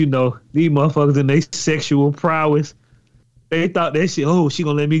 man, but these motherfuckers in their sexual prowess, they thought that shit, she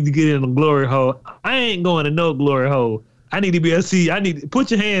gonna let me get in a glory hole. I ain't going to no glory hole. I need to be able to see.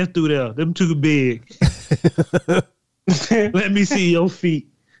 Put your hands through there. Them too big. Let me see your feet.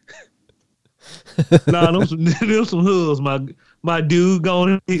 Nah, them some hoods, my dude.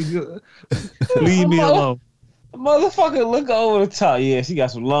 Leave me alone. Motherfucker, look over the top. Yeah, she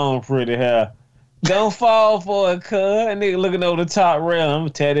got some long, pretty hair. Don't fall for it, cuz. That nigga looking over the top rail. I'm gonna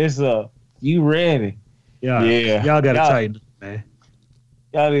tear this up. You ready? Yeah. Y'all gotta tighten up, man.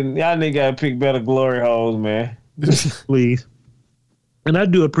 Y'all nigga gotta pick better glory holes, man. Please. And I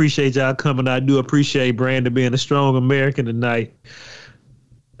do appreciate y'all coming. I do appreciate Brandon being a strong American tonight.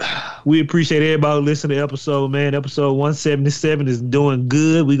 We appreciate everybody listening to episode, man. Episode 177 is doing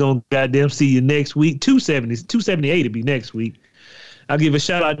good. We gonna goddamn see you next week. 278 will be next week. I'll give a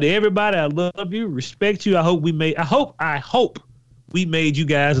shout out to everybody. I love you, respect you. I hope we made you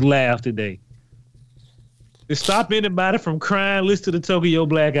guys laugh today. To stop anybody from crying, listen to the Tokyo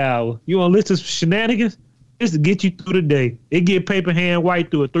Black Hour. You want to listen to shenanigans? Just to get you through the day. It get Paper Hand White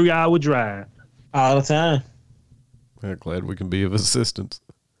through a 3-hour drive. All the time. I'm glad we can be of assistance.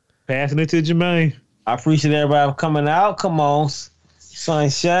 Passing it to Jermaine. I appreciate everybody coming out. Come on.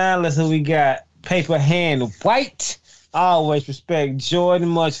 Sunshine. Listen, we got Paper Hand White. Always respect Jordan.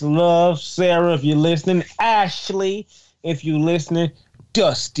 Much love. Sarah, if you're listening. Ashley, if you're listening.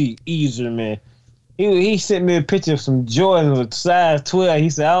 Dusty Easerman. He sent me a picture of some Jordans with size 12.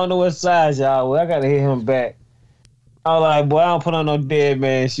 He said, I don't know what size y'all wear. I got to hit him back. I was like, boy, I don't put on no dead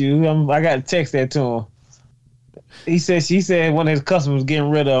man shoes. I got to text that to him. She said one of his customers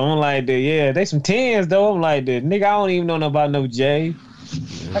getting rid of them. I'm like, yeah, they some 10s, though. I'm like, nigga, I don't even know about no J.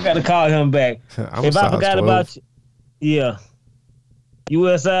 I got to call him back. If I forgot 12. About you. Yeah. You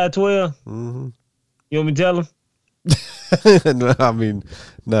wear size 12? Mm-hmm. You want me to tell him? No, I mean,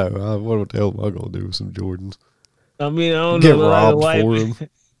 no. What the hell am I going to do with some Jordans? I mean, I don't Get know. robbed for them.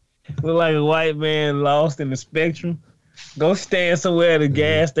 Look like a white man lost in the spectrum. Go stand somewhere at a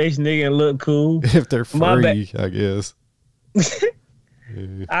gas station, nigga, and look cool. If they're free, I guess.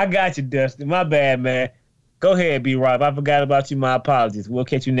 Yeah. I got you, Dusty. My bad, man. Go ahead, B-Rob. I forgot about you. My apologies. We'll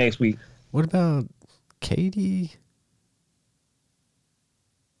catch you next week. What about Katie?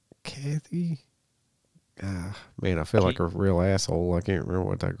 Kathy? Man, I feel like a real asshole. I can't remember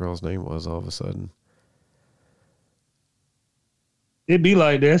what that girl's name was all of a sudden. It be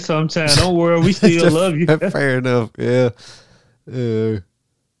like that sometimes. Don't worry, we still love you. Fair enough, yeah. She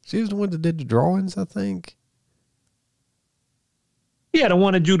was the one that did the drawings, I think. Yeah, the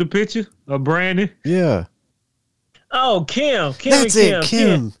one that drew the picture of Brandon. Yeah. Oh, Kim. That's it,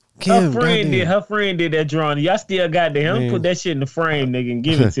 Kim. Her friend did that drawing. Y'all still got that. I'm put that shit in the frame, nigga, and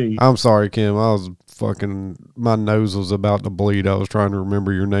give it to you. I'm sorry, Kim. My nose was about to bleed. I was trying to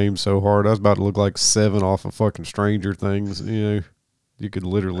remember your name so hard. I was about to look like Seven off of fucking Stranger Things. You know, you could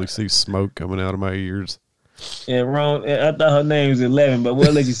literally see smoke coming out of my ears. Yeah, wrong. I thought her name was 11, but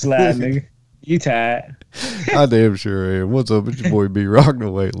we'll let you slide, nigga. You tired. I damn sure am. What's up? It's your boy B-Rock, the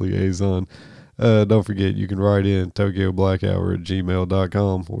Weight Liaison. Don't forget, you can write in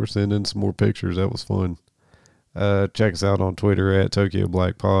TokyoBlackHour@gmail.com. We're sending some more pictures. That was fun. Check us out on Twitter at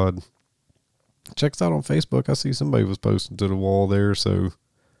TokyoBlackPod. Check us out on Facebook. I see somebody was posting to the wall there, so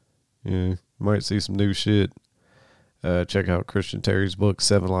yeah, might see some new shit. Check out Christian Terry's book,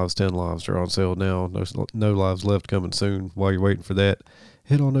 7 Lives, 10 Lives. They're on sale now. No lives left, coming soon. While you're waiting for that,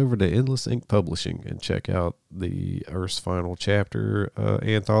 head on over to Endless Ink Publishing and check out the Earth's Final Chapter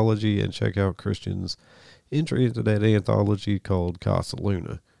anthology, and check out Christian's entry into that anthology called Casa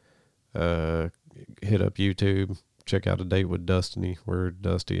Luna. Hit up YouTube. Check out A Date with Destiny, where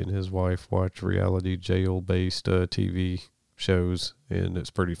Dusty and his wife watch reality jail-based TV shows, and it's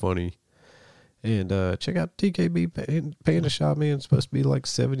pretty funny. And check out TKB Panda Shop, man. It's supposed to be like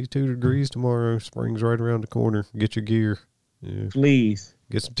 72 degrees tomorrow. Spring's right around the corner. Get your gear. Yeah. Please.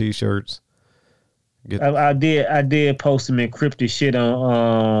 Get some T-shirts. I did post some encrypted shit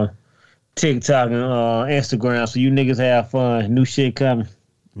on TikTok and Instagram, so you niggas have fun. New shit coming.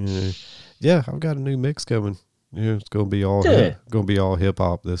 Yeah, I've got a new mix coming. Yeah, it's gonna be all hip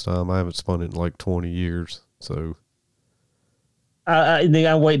hop this time. I haven't spun it in like 20 years, so. I think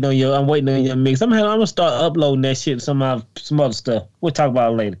I'm waiting on your mix. I'm gonna start uploading that shit. Some other stuff. We'll talk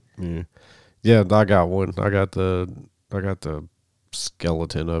about it later. Yeah. I got one. I got the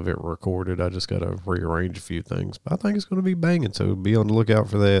skeleton of it recorded. I just gotta rearrange a few things. But I think it's gonna be banging. So be on the lookout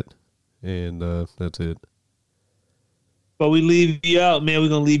for that. And that's it. But we leave you out, man. We're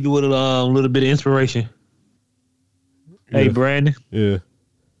gonna leave you with a little bit of inspiration. Hey, Yeah. Brandon. Yeah.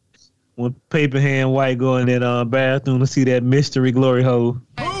 When Paper Hand White go in that bathroom to see that mystery glory hole.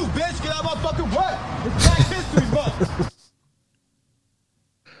 Move, bitch, get out my fucking way. It's Black History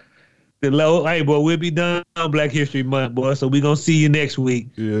Month. Hey, boy, we'll be done on Black History Month, boy. So we gonna see you next week.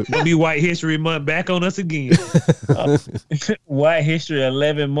 Yeah. It'll be White History Month back on us again. White history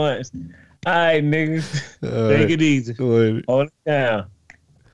 11 months. All right, niggas. All Take right. it easy. Later. Hold it down.